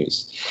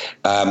continues.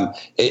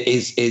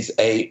 It is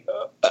a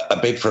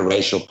bid for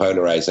racial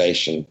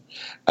polarization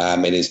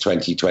in his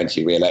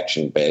 2020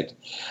 re-election bid.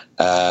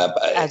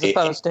 As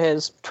opposed to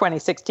his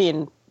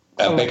 2016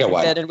 a bigger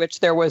one, in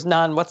which there was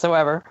none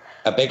whatsoever.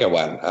 A bigger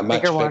one, a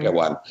much bigger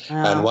one,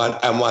 and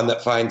one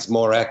that finds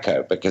more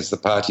echo because the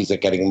parties are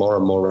getting more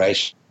and more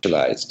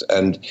racialized,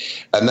 and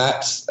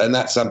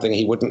that's something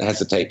he wouldn't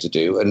hesitate to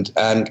do,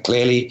 and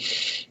clearly,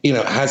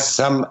 has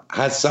some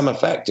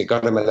effect. It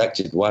got him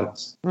elected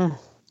once.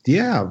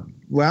 Yeah,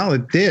 well,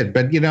 it did,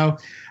 but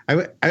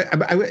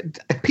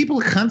people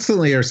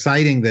constantly are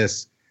citing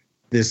this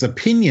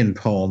opinion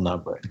poll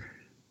number.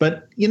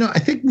 But, I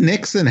think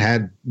Nixon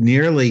had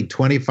nearly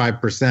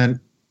 25%,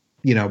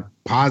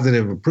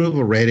 positive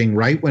approval rating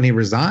right when he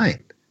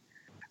resigned.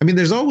 I mean,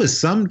 there's always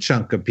some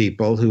chunk of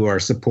people who are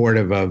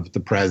supportive of the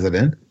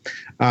president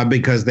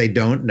because they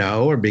don't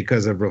know or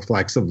because of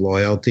reflexive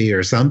loyalty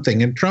or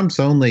something. And Trump's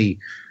only,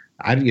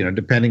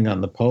 depending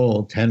on the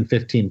poll, 10,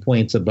 15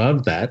 points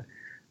above that.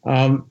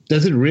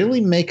 Does it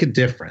really make a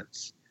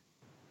difference?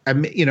 I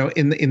mean,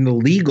 in the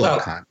legal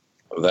context.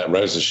 That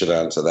Rosa should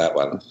answer that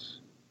one.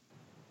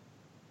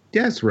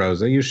 Yes,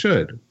 Rosa, you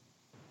should.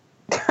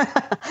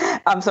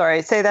 I'm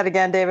sorry. Say that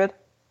again, David.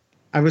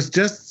 I was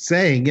just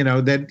saying,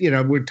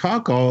 that, we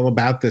talk all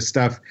about this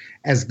stuff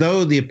as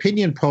though the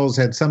opinion polls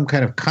had some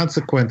kind of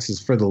consequences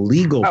for the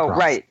legal process.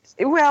 Right.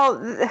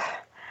 Well,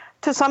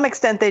 to some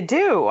extent they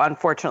do,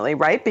 unfortunately,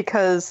 right?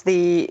 Because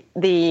the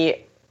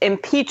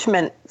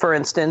impeachment, for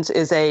instance,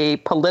 is a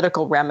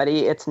political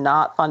remedy. It's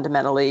not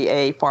fundamentally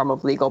a form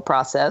of legal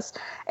process.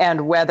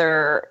 And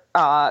whether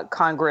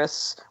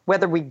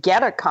we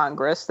get a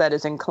Congress that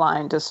is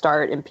inclined to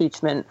start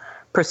impeachment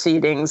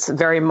proceedings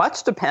very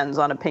much depends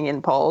on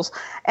opinion polls.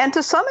 And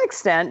to some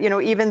extent,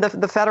 even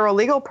the federal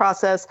legal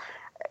process,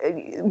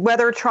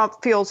 whether Trump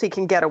feels he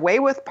can get away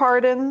with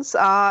pardons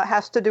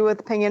has to do with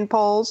opinion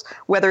polls.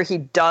 Whether he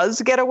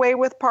does get away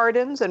with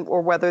pardons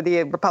or whether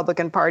the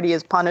Republican Party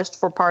is punished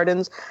for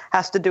pardons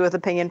has to do with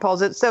opinion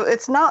polls. So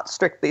it's not,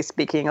 strictly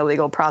speaking, a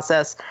legal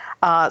process,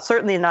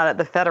 certainly not at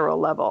the federal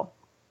level.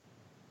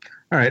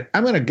 All right,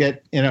 I'm going to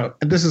get,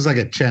 this is like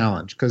a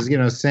challenge because,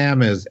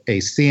 Sam is a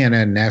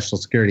CNN national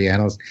security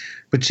analyst,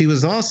 but she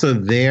was also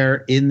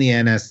there in the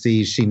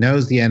NSC. She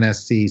knows the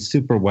NSC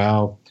super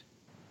well.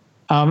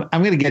 I'm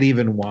going to get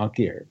even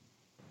wonkier.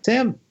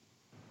 Sam,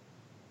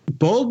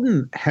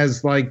 Bolton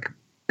has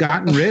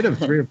gotten rid of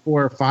 3 or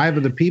 4 or 5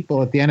 of the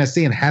people at the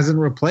NSC and hasn't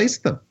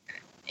replaced them.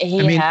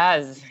 He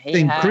has.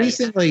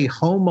 Increasingly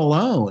home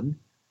alone.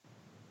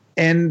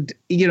 And,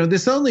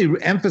 this only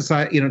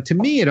emphasizes, to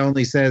me, it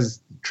only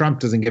says Trump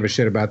doesn't give a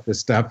shit about this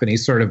stuff. And he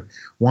sort of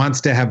wants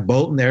to have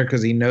Bolton there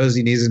because he knows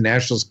he needs a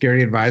national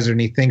security advisor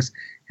and he thinks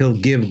he'll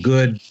give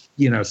good,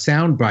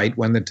 soundbite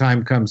when the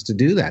time comes to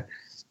do that.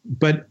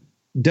 But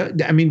do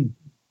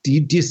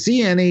you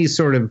see any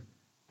sort of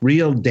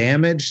real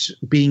damage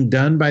being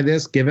done by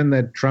this, given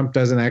that Trump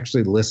doesn't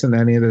actually listen to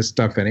any of this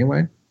stuff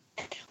anyway?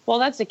 Well,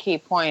 that's a key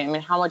point. I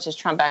mean, how much is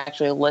Trump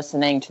actually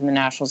listening to the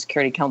National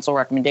Security Council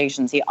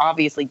recommendations? He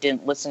obviously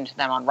didn't listen to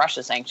them on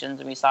Russia sanctions,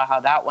 and we saw how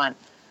that went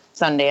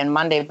Sunday and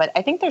Monday. But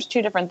I think there's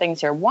 2 different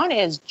things here. One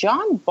is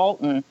John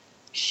Bolton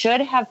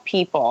should have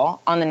people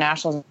on the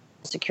National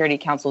Security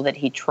Council that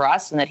he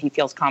trusts and that he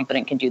feels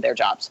confident can do their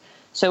jobs.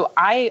 So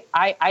I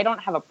don't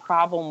have a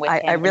problem with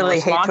him. I really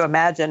hate to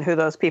imagine who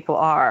those people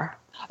are.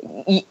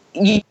 You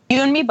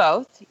and me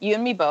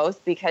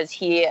both, because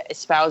he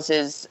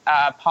espouses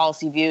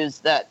policy views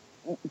that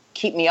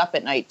keep me up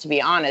at night, to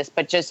be honest.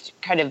 But just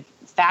kind of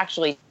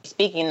factually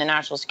speaking, the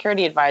National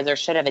Security Advisor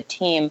should have a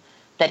team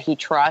that he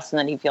trusts and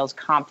that he feels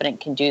confident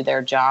can do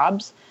their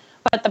jobs.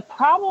 But the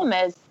problem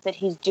is that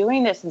he's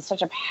doing this in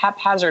such a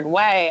haphazard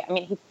way. I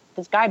mean,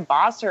 this guy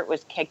Bossert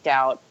was kicked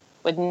out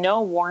with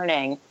no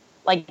warning,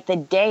 the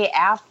day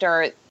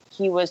after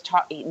we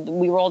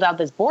rolled out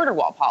this border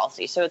wall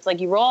policy. So it's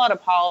you roll out a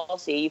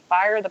policy, you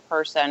fire the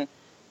person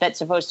that's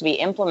supposed to be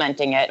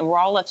implementing it, and we're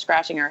all left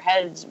scratching our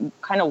heads,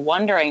 kind of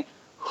wondering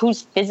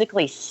who's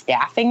physically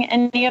staffing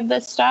any of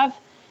this stuff.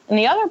 And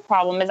the other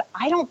problem is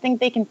I don't think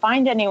they can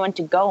find anyone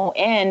to go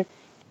in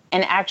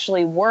and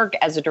actually work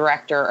as a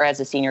director or as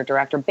a senior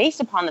director based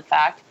upon the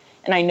fact,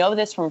 and I know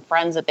this from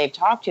friends that they've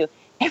talked to,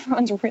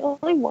 everyone's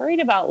really worried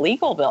about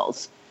legal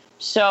bills.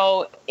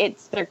 So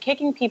they're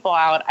kicking people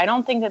out. I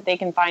don't think that they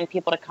can find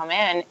people to come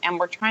in, and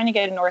we're trying to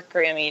get a North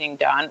Korea meeting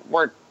done.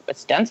 We're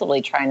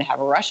ostensibly trying to have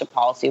a Russia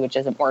policy, which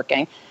isn't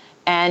working.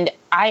 And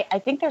I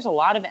think there's a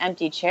lot of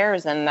empty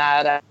chairs in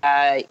that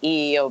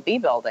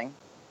EEOB building.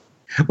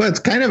 Well, it's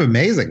kind of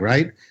amazing,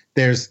 right?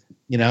 There's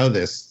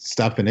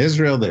stuff in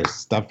Israel, there's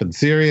stuff in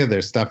Syria,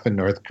 there's stuff in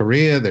North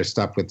Korea, there's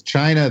stuff with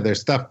China,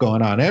 there's stuff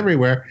going on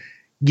everywhere.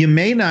 You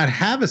may not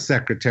have a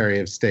Secretary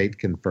of State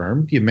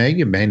confirmed. You may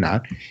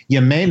not.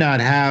 You may not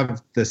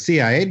have the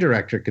CIA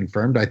director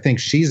confirmed. I think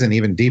she's in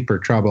even deeper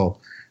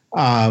trouble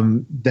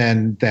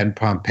than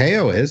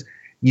Pompeo is.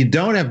 You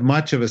don't have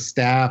much of a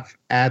staff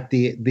at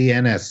the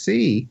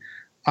NSC.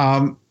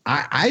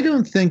 I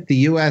don't think the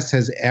U.S.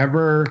 has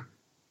ever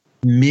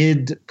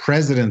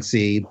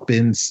mid-presidency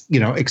been,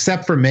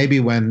 except for maybe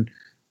when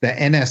the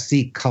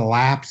NSC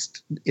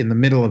collapsed in the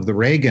middle of the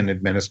Reagan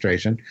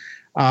administration,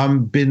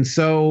 been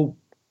so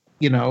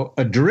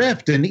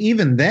adrift. And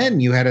even then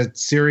you had a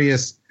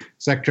serious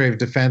Secretary of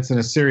Defense and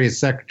a serious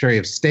Secretary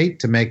of State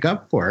to make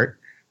up for it.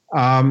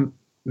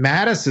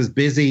 Mattis is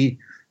busy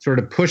sort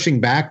of pushing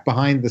back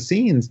behind the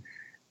scenes,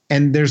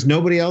 and there's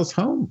nobody else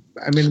home.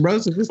 I mean,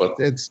 Rosa,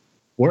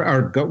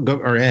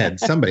 or Ed,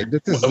 somebody.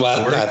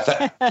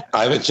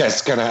 I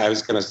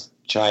was going to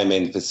chime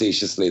in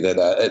facetiously that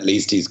at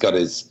least he's got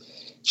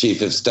his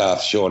Chief of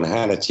Staff Sean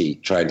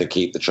Hannity trying to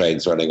keep the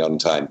trains running on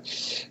time.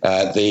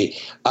 The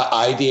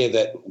idea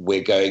that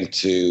we're going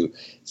to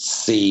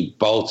see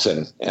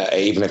Bolton,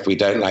 even if we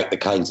don't like the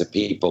kinds of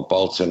people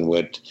Bolton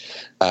would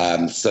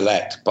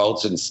select,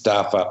 Bolton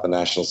staff up the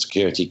National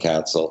Security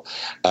Council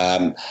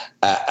and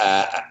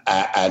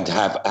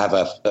have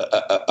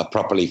a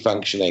properly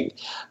functioning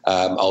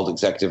old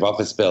executive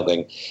office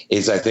building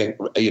is, I think,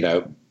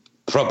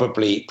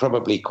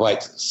 probably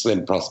quite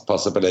slim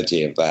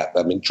possibility of that.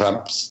 I mean,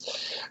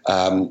 Trump's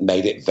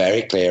made it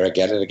very clear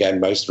again and again,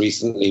 most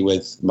recently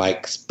with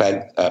Mike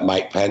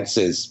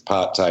Pence's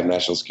part-time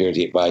national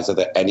security advisor,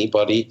 that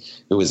anybody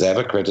who has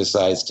ever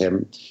criticized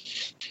him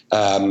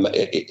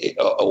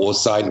or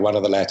signed one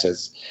of the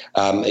letters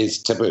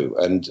is taboo.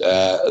 And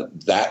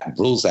that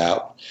rules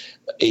out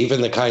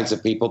even the kinds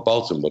of people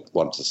Bolton would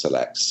want to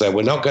select. So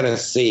we're not going to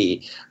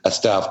see a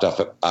staffed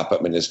up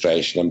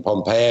administration. And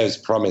Pompeo's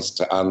promise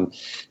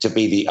to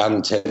be the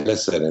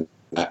un-Tillerson in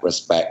that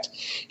respect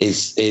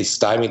is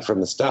stymied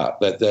from the start.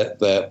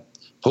 The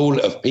pool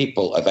of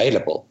people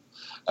available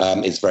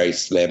is very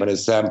slim. And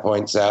as Sam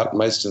points out,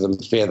 most of them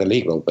fear the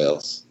legal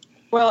bills.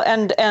 Well,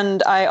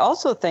 and I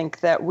also think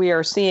that we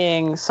are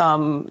seeing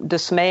some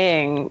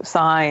dismaying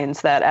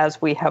signs that,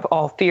 as we have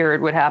all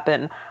feared would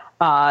happen,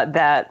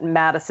 that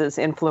Mattis's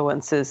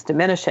influence is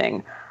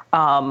diminishing.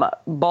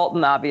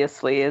 Bolton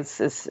obviously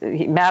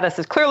Mattis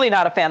is clearly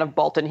not a fan of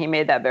Bolton. He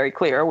made that very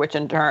clear, which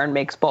in turn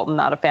makes Bolton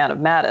not a fan of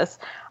Mattis.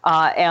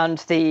 And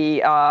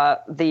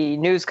the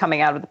news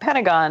coming out of the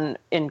Pentagon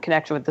in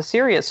connection with the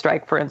Syria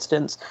strike, for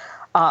instance,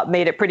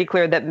 made it pretty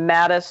clear that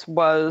Mattis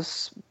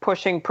was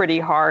pushing pretty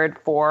hard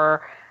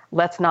for,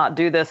 let's not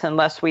do this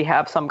unless we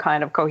have some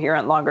kind of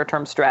coherent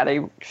longer-term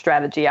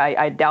strategy.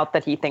 I doubt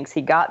that he thinks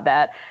he got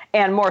that.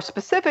 And more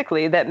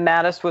specifically, that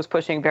Mattis was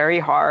pushing very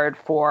hard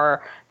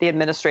for the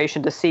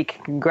administration to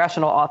seek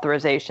congressional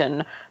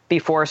authorization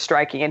before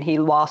striking, and he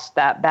lost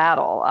that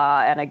battle.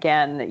 And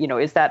again,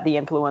 is that the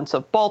influence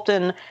of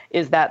Bolton?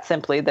 Is that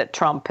simply that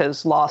Trump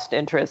has lost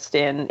interest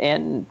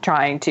in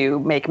trying to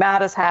make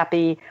Mattis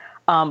happy?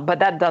 But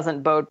that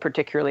doesn't bode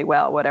particularly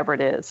well, whatever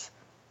it is.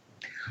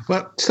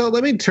 Well, so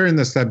let me turn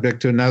the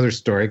subject to another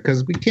story,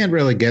 because we can't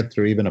really get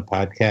through even a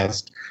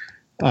podcast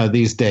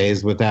these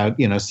days without,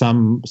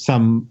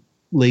 some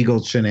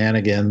legal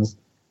shenanigans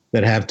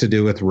that have to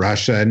do with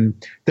Russia. And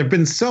there've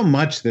been so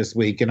much this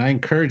week, and I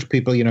encourage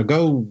people,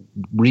 go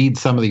read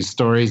some of these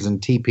stories in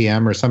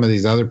TPM or some of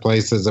these other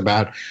places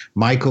about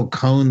Michael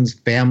Cohen's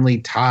family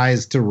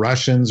ties to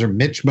Russians, or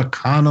Mitch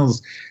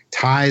McConnell's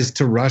ties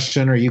to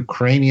Russian or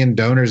Ukrainian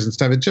donors and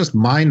stuff. It's just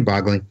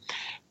mind-boggling.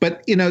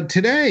 But,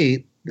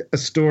 today a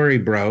story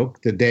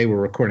broke the day we're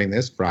recording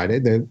this,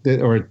 Friday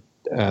or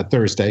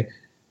Thursday,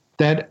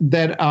 that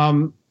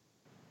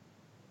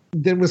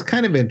was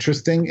kind of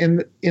interesting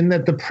in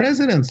that the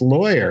president's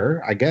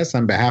lawyer, I guess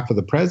on behalf of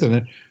the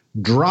president,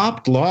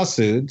 dropped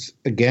lawsuits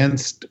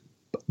against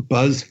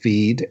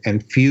BuzzFeed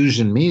and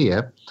Fusion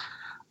Media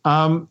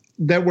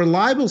that were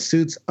libel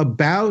suits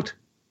about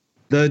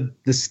the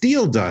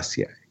Steele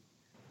dossier.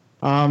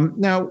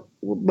 Now,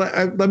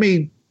 let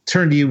me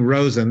turn to you,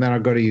 Rosa, and then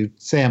I'll go to you,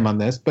 Sam, on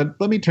this. But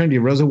let me turn to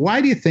you, Rosa.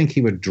 Why do you think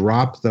he would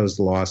drop those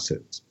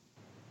lawsuits?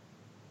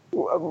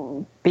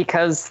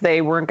 Because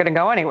they weren't going to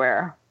go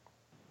anywhere.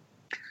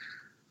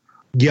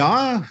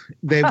 Yeah,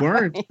 they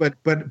weren't,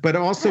 but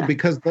also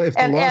because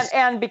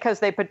and because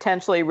they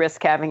potentially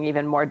risk having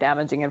even more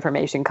damaging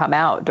information come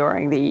out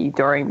during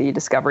the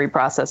discovery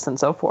process and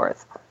so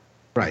forth.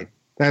 Right.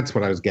 That's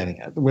what I was getting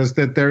at, was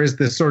that there is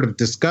this sort of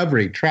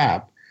discovery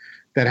trap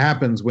that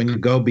happens when you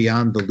go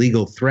beyond the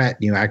legal threat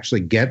and you actually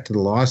get to the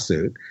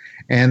lawsuit.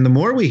 And the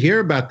more we hear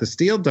about the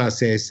Steele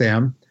dossier,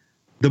 Sam,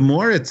 the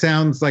more it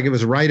sounds like it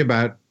was right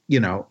about,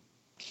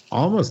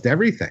 almost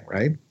everything,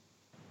 right?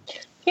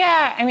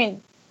 Yeah, I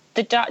mean,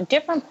 the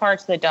different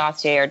parts of the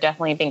dossier are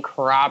definitely being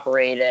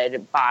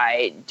corroborated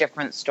by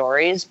different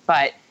stories.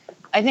 But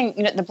I think,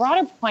 the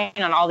broader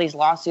point on all these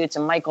lawsuits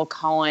and Michael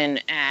Cohen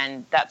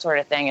and that sort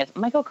of thing is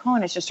Michael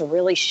Cohen is just a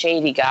really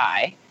shady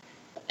guy.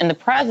 And the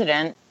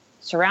president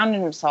surrounded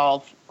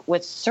himself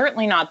with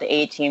certainly not the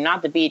A team,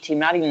 not the B team,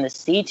 not even the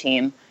C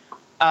team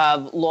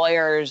of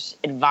lawyers,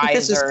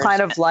 advisors. This is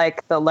kind of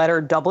like the letter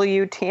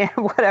W team,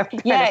 whatever.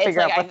 Yeah, to figure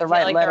out what the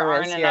right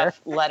letter is here. There aren't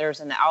enough letters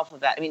in the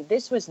alphabet. I mean,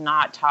 this was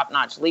not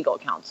top-notch legal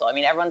counsel. I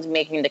mean, everyone's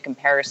making the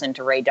comparison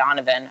to Ray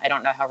Donovan. I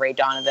don't know how Ray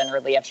Donovan or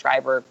Liev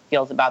Schreiber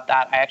feels about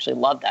that. I actually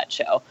love that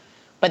show.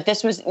 But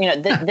this was,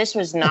 this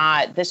was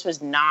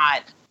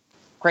not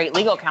great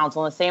legal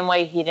counsel in the same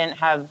way he didn't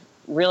have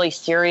really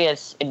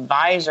serious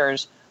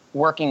advisors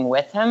working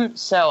with him.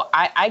 So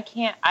I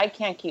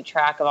can't keep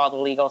track of all the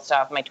legal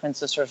stuff. My twin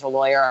sister's a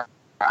lawyer.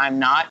 I'm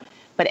not.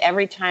 But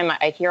every time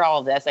I hear all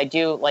of this, I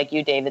do, like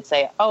you, David,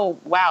 say, oh,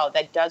 wow,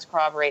 that does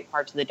corroborate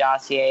parts of the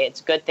dossier.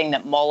 It's a good thing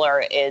that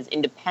Mueller is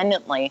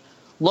independently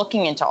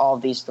looking into all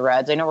of these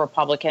threads. I know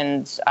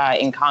Republicans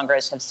in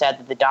Congress have said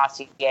that the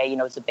dossier,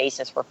 is the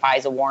basis for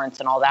FISA warrants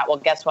and all that. Well,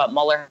 guess what?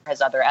 Mueller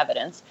has other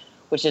evidence,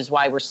 which is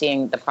why we're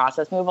seeing the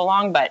process move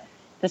along. But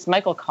this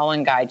Michael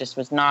Cohen guy just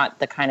was not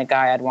the kind of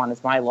guy I'd want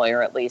as my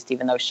lawyer, at least,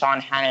 even though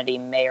Sean Hannity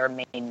may or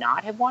may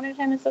not have wanted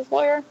him as his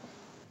lawyer.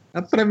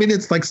 But I mean,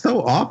 it's like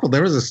so awful.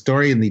 There was a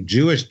story in the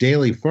Jewish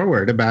Daily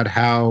Forward about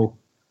how,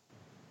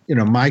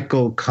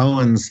 Michael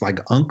Cohen's like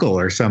uncle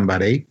or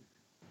somebody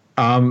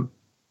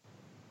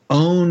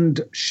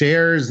owned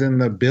shares in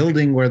the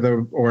building where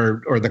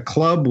or the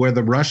club where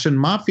the Russian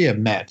mafia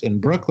met in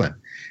Brooklyn.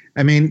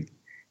 I mean,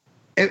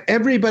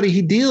 everybody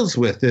he deals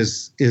with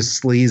is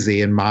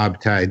sleazy and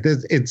mob-tied.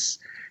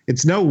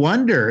 It's no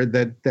wonder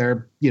that there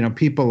are,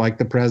 people like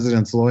the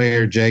president's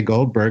lawyer, Jay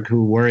Goldberg,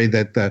 who worry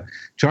that the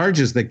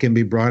charges that can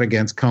be brought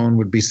against Cohen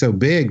would be so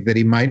big that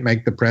he might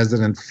make the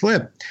president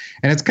flip.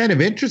 And it's kind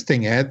of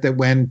interesting, Ed, that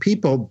when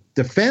people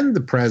defend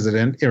the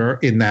president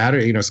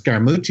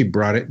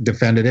Scaramucci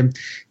defended him,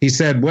 he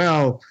said,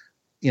 well,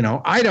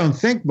 I don't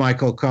think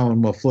Michael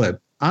Cohen will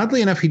flip.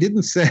 Oddly enough, he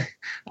didn't say,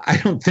 I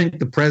don't think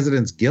the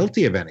president's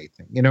guilty of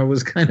anything. It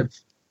was kind of,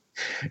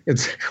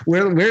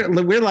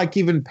 we're like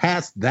even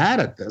past that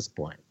at this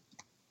point.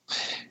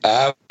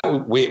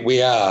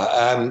 We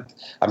are.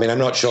 I mean, I'm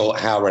not sure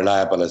how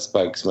reliable a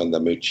spokesman the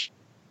Mooch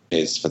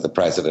is for the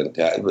president.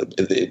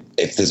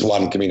 If there's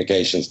one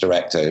communications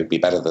director who'd be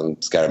better than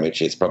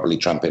Scaramucci, it's probably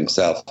Trump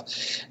himself.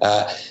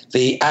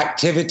 The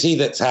activity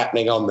that's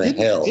happening on the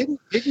Hill.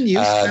 Didn't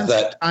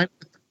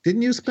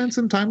you spend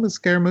some time with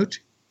Scaramucci?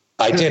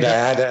 I did. I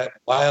had a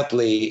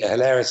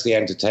hilariously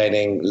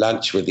entertaining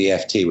lunch with the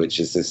FT, which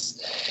is this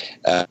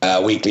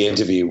weekly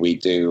interview we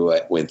do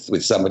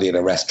with somebody in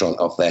a restaurant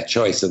of their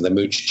choice. And the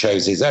Mooch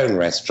chose his own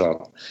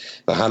restaurant,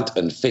 the Hunt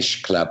and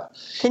Fish Club.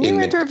 Can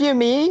you interview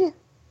me?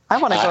 I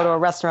want to go to a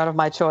restaurant of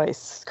my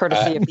choice,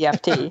 courtesy of the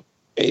FT.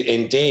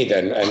 Indeed,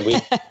 and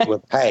we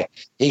would pay.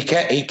 He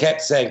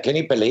kept saying, "Can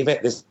you believe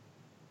it? This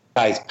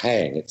guy's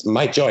paying. It's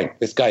my joint.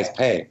 This guy's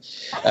paying."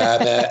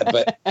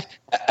 But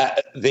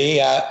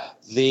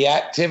the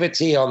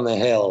activity on the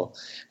Hill,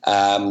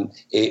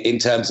 in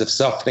terms of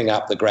softening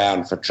up the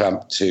ground for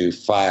Trump to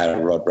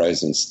fire Rod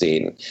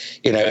Rosenstein,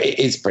 it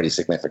is pretty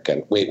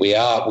significant. We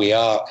are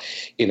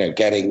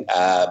getting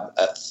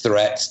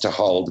threats to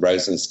hold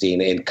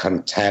Rosenstein in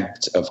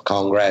contempt of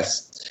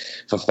Congress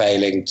for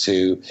failing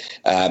to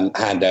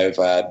hand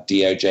over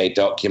DOJ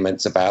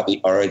documents about the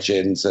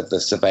origins of the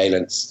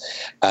surveillance,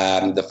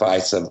 the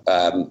FISA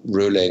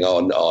ruling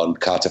on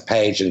Carter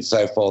Page and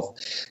so forth.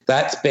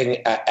 That's been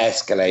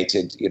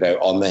escalated,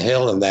 on the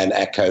Hill and then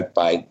echoed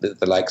by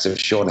the likes of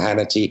Sean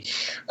Hannity.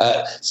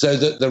 So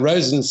the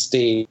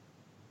Rosenstein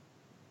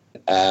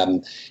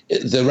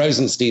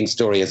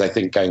story is, I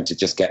think, going to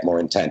just get more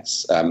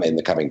intense in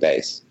the coming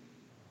days.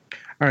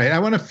 All right, I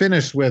want to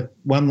finish with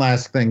one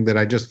last thing that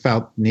I just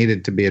felt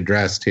needed to be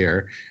addressed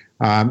here.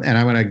 And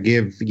I want to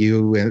give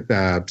you,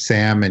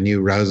 Sam, and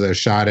you, Rosa, a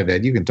shot at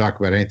it. You can talk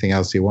about anything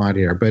else you want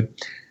here. But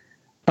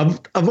of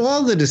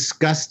all the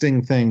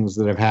disgusting things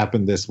that have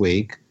happened this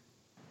week,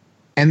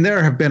 and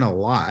there have been a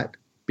lot,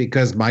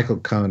 because Michael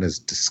Cohen is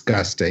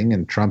disgusting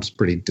and Trump's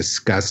pretty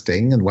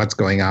disgusting, and what's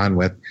going on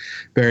with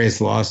various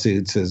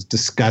lawsuits is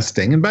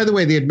disgusting. And by the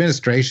way, the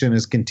administration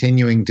is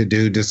continuing to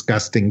do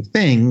disgusting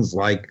things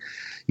like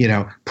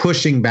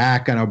pushing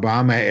back on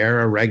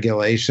Obama-era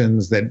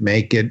regulations that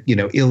make it,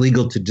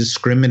 illegal to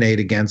discriminate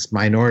against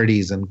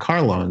minorities and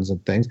car loans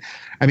and things.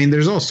 I mean,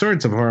 there's all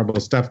sorts of horrible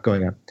stuff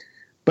going on.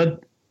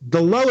 But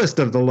the lowest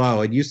of the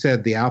low, and you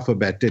said the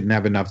alphabet didn't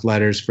have enough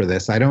letters for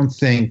this. I don't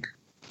think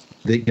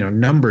that,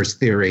 numbers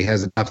theory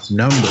has enough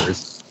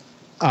numbers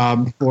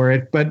for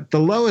it. But the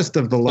lowest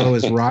of the low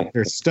is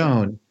Roger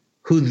Stone,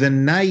 who the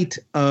night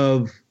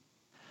of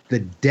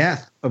the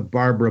death of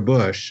Barbara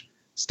Bush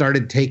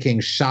started taking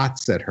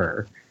shots at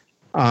her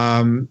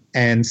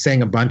and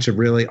saying a bunch of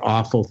really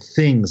awful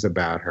things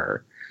about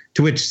her,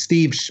 to which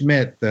Steve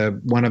Schmidt,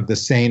 one of the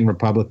sane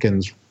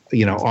Republicans,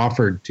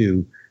 offered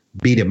to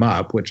beat him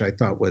up, which I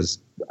thought was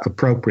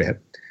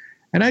appropriate.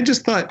 And I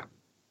just thought,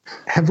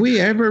 have we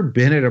ever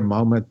been at a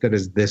moment that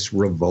is this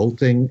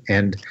revolting?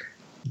 And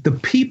the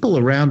people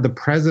around the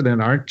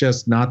president aren't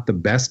just not the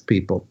best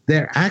people.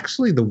 They're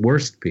actually the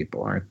worst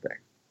people, aren't they?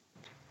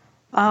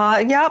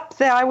 Yep,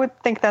 I would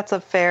think that's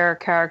a fair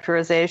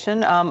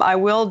characterization. I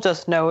will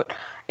just note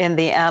in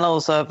the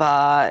annals of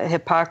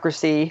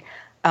hypocrisy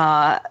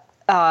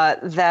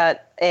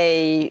that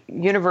a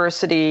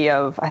university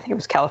of, I think it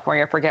was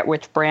California, I forget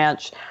which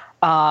branch,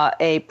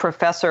 a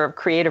professor of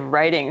creative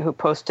writing who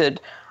posted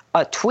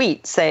a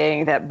tweet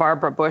saying that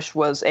Barbara Bush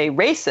was a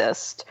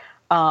racist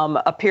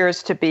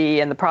appears to be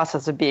in the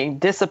process of being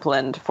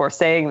disciplined for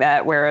saying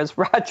that, whereas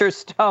Roger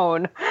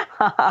Stone,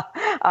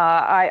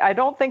 I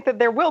don't think that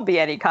there will be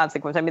any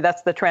consequence. I mean,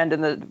 that's the trend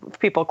in the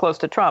people close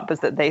to Trump,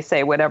 is that they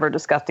say whatever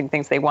disgusting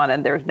things they want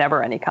and there's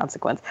never any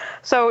consequence.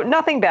 So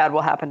nothing bad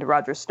will happen to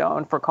Roger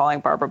Stone for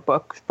calling Barbara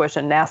Bush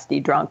a nasty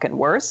drunk and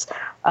worse.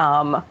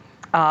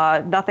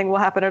 Nothing will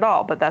happen at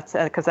all, but that's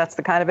because that's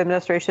the kind of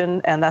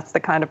administration and that's the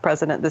kind of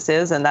president this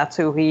is, and that's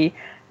who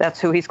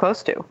he's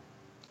close to.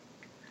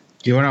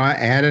 Do you want to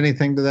add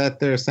anything to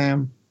that there,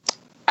 Sam?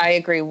 I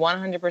agree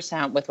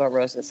 100% with what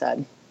Rosa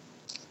said.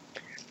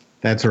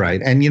 That's right.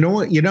 And you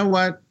know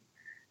what?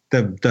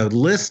 the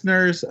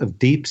listeners of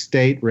Deep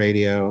State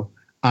Radio,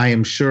 I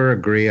am sure,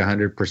 agree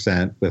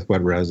 100% with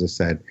what Rosa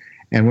said.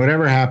 And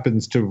whatever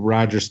happens to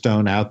Roger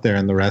Stone out there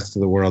in the rest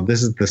of the world,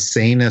 this is the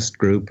sanest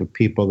group of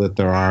people that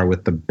there are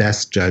with the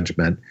best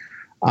judgment.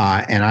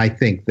 And I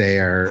think they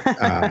are,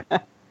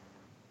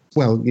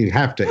 well, you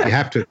have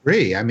to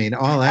agree. I mean,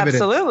 all evidence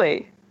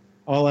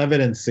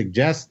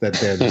suggests that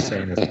they're the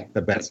sanest,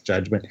 the best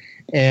judgment.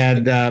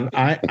 And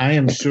I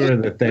am sure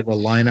that they will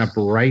line up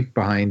right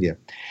behind you.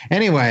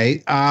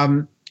 Anyway,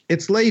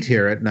 it's late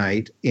here at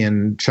night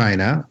in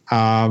China,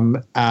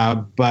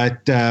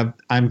 but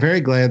I'm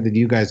very glad that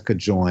you guys could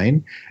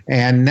join.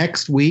 And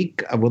next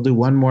week, we'll do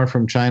one more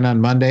from China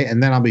on Monday,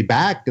 and then I'll be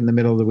back in the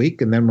middle of the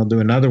week, and then we'll do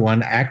another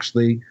one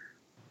actually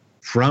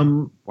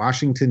from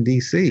Washington,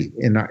 D.C.,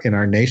 in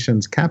our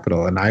nation's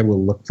capital. And I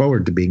will look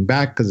forward to being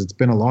back because it's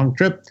been a long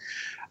trip.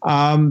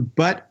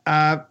 What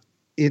are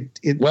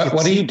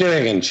you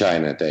doing in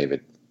China,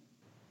 David?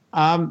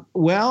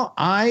 Well,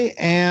 I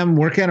am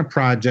working on a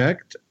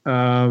project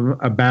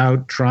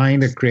about trying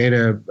to create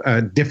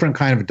a different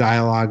kind of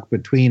dialogue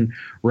between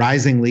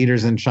rising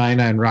leaders in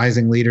China and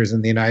rising leaders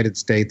in the United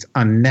States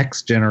on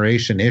next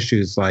generation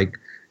issues like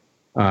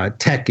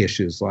tech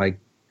issues like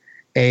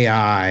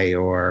AI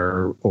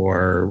or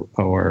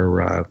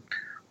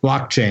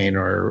blockchain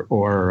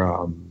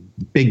or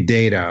big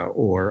data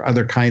or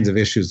other kinds of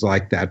issues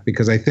like that,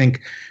 because I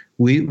think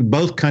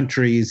both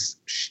countries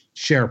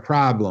share a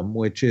problem,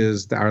 which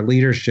is our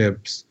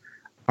leaderships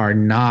are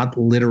not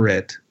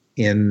literate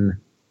in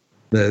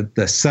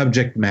the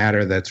subject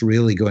matter that's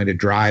really going to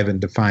drive and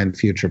define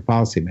future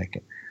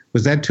policymaking.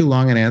 Was that too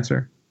long an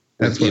answer?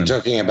 You're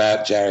talking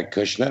about Jared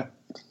Kushner?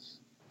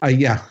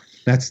 Yeah,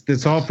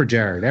 that's all for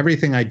Jared.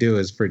 Everything I do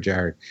is for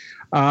Jared.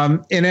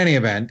 In any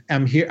event,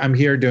 I'm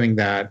here doing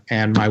that,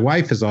 and my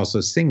wife is also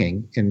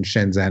singing in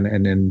Shenzhen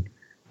and in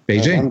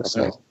Beijing.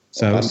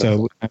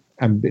 So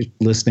I'm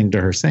listening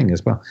to her sing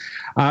as well.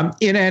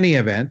 In any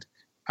event,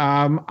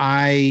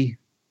 I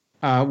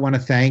want to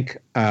thank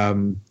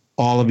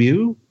all of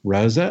you,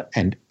 Rosa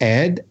and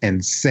Ed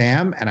and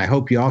Sam, and I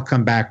hope you all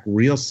come back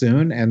real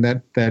soon, and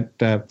that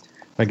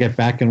if I get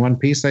back in one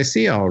piece, I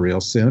see you all real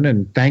soon.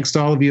 And thanks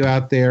to all of you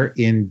out there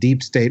in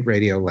Deep State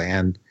Radio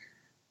land.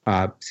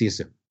 See you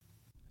soon.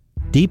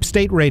 Deep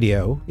State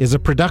Radio is a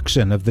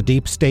production of the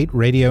Deep State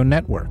Radio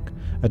Network,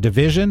 a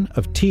division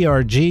of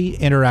TRG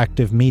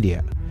Interactive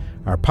Media.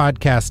 Our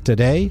podcast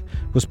today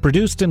was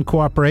produced in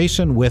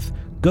cooperation with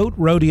Goat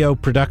Rodeo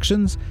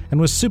Productions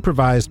and was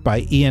supervised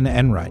by Ian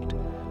Enright.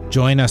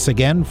 Join us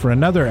again for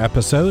another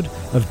episode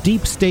of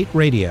Deep State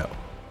Radio.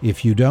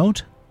 If you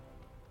don't,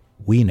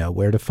 we know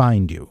where to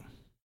find you.